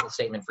financial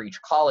statement for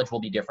each college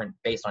will be different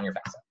based on your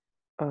FAFSA.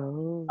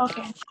 Oh.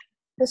 Okay.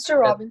 Mr.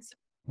 Robinson,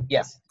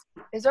 Yes.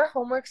 Is our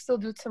homework still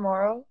due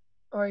tomorrow,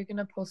 or are you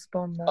gonna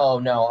postpone that? Oh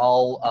no,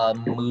 I'll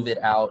move it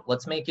out.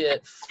 Let's make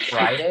it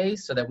Friday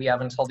so that we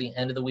have until the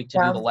end of the week to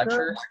do the Sounds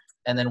lecture,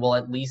 and then we'll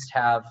at least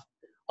have.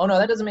 Oh no,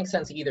 that doesn't make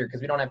sense either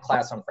because we don't have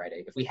class on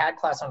Friday. If we had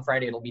class on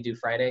Friday, it'll be due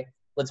Friday.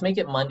 Let's make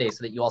it Monday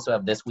so that you also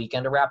have this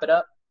weekend to wrap it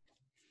up.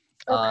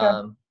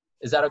 Okay.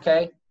 Is that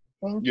okay?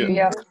 Thank Yeah. you.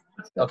 Yeah.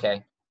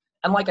 Okay.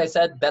 And like I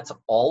said, that's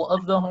all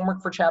of the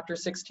homework for chapter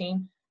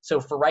 16. So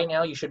for right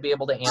now, you should be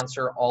able to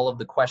answer all of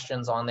the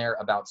questions on there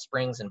about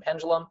springs and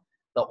pendulum.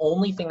 The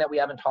only thing that we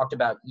haven't talked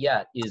about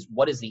yet is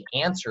what is the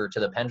answer to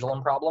the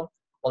pendulum problem.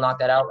 We'll knock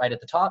that out right at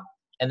the top.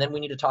 And then we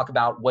need to talk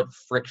about what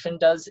friction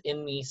does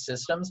in these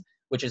systems,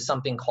 which is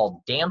something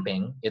called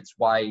damping. It's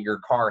why your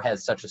car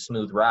has such a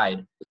smooth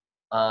ride.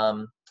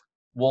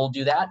 We'll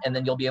do that, and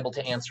then you'll be able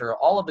to answer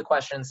all of the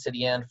questions to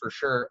the end for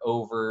sure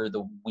over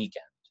the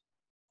weekend.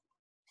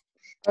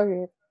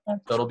 Okay.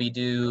 So it'll be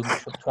due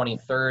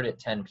 23rd at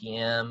 10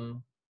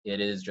 p.m. It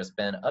has just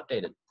been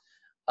updated.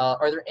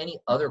 Are there any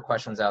other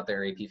questions out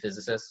there, AP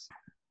physicists?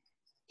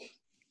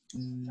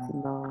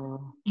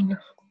 No.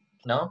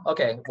 No?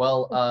 Okay.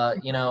 Well,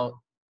 you know,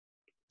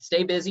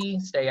 stay busy,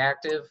 stay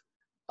active,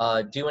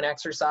 do an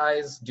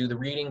exercise, do the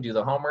reading, do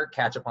the homework,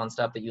 catch up on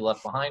stuff that you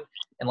left behind.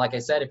 And like I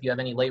said, if you have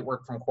any late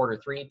work from quarter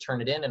 3,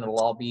 turn it in and it'll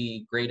all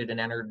be graded and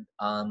entered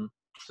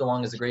so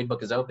long as the grade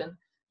book is open.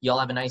 Y'all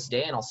have a nice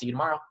day and I'll see you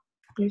tomorrow.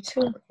 You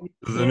too.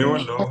 Does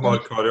anyone know if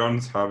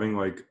Markarion's having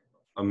like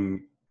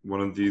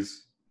one of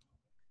these?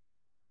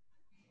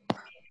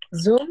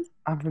 Zoom?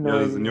 I have Yeah, no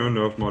does idea. anyone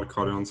know if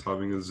Markarion's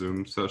having a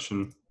Zoom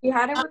session? We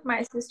had it with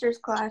my sister's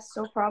class,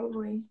 so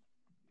probably.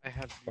 I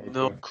have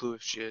no Okay. clue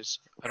if she is.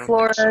 I don't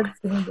Florida think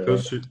so. didn't do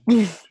Because it.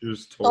 she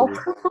just told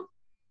her.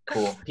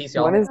 Cool. Peace,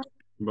 y'all. When is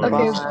But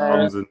Okay, it's bye.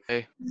 promising.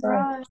 Hey,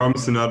 Bye.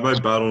 Promising add my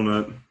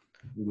BattleNet.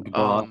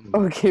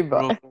 okay, bye.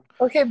 real,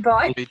 Okay,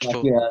 bye.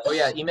 Rachel, Oh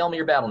yeah, email me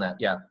your BattleNet.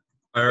 Yeah.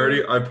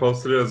 I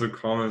posted it as a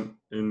comment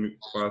in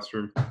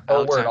classroom.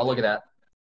 Oh word, I'll Alexander. look at that.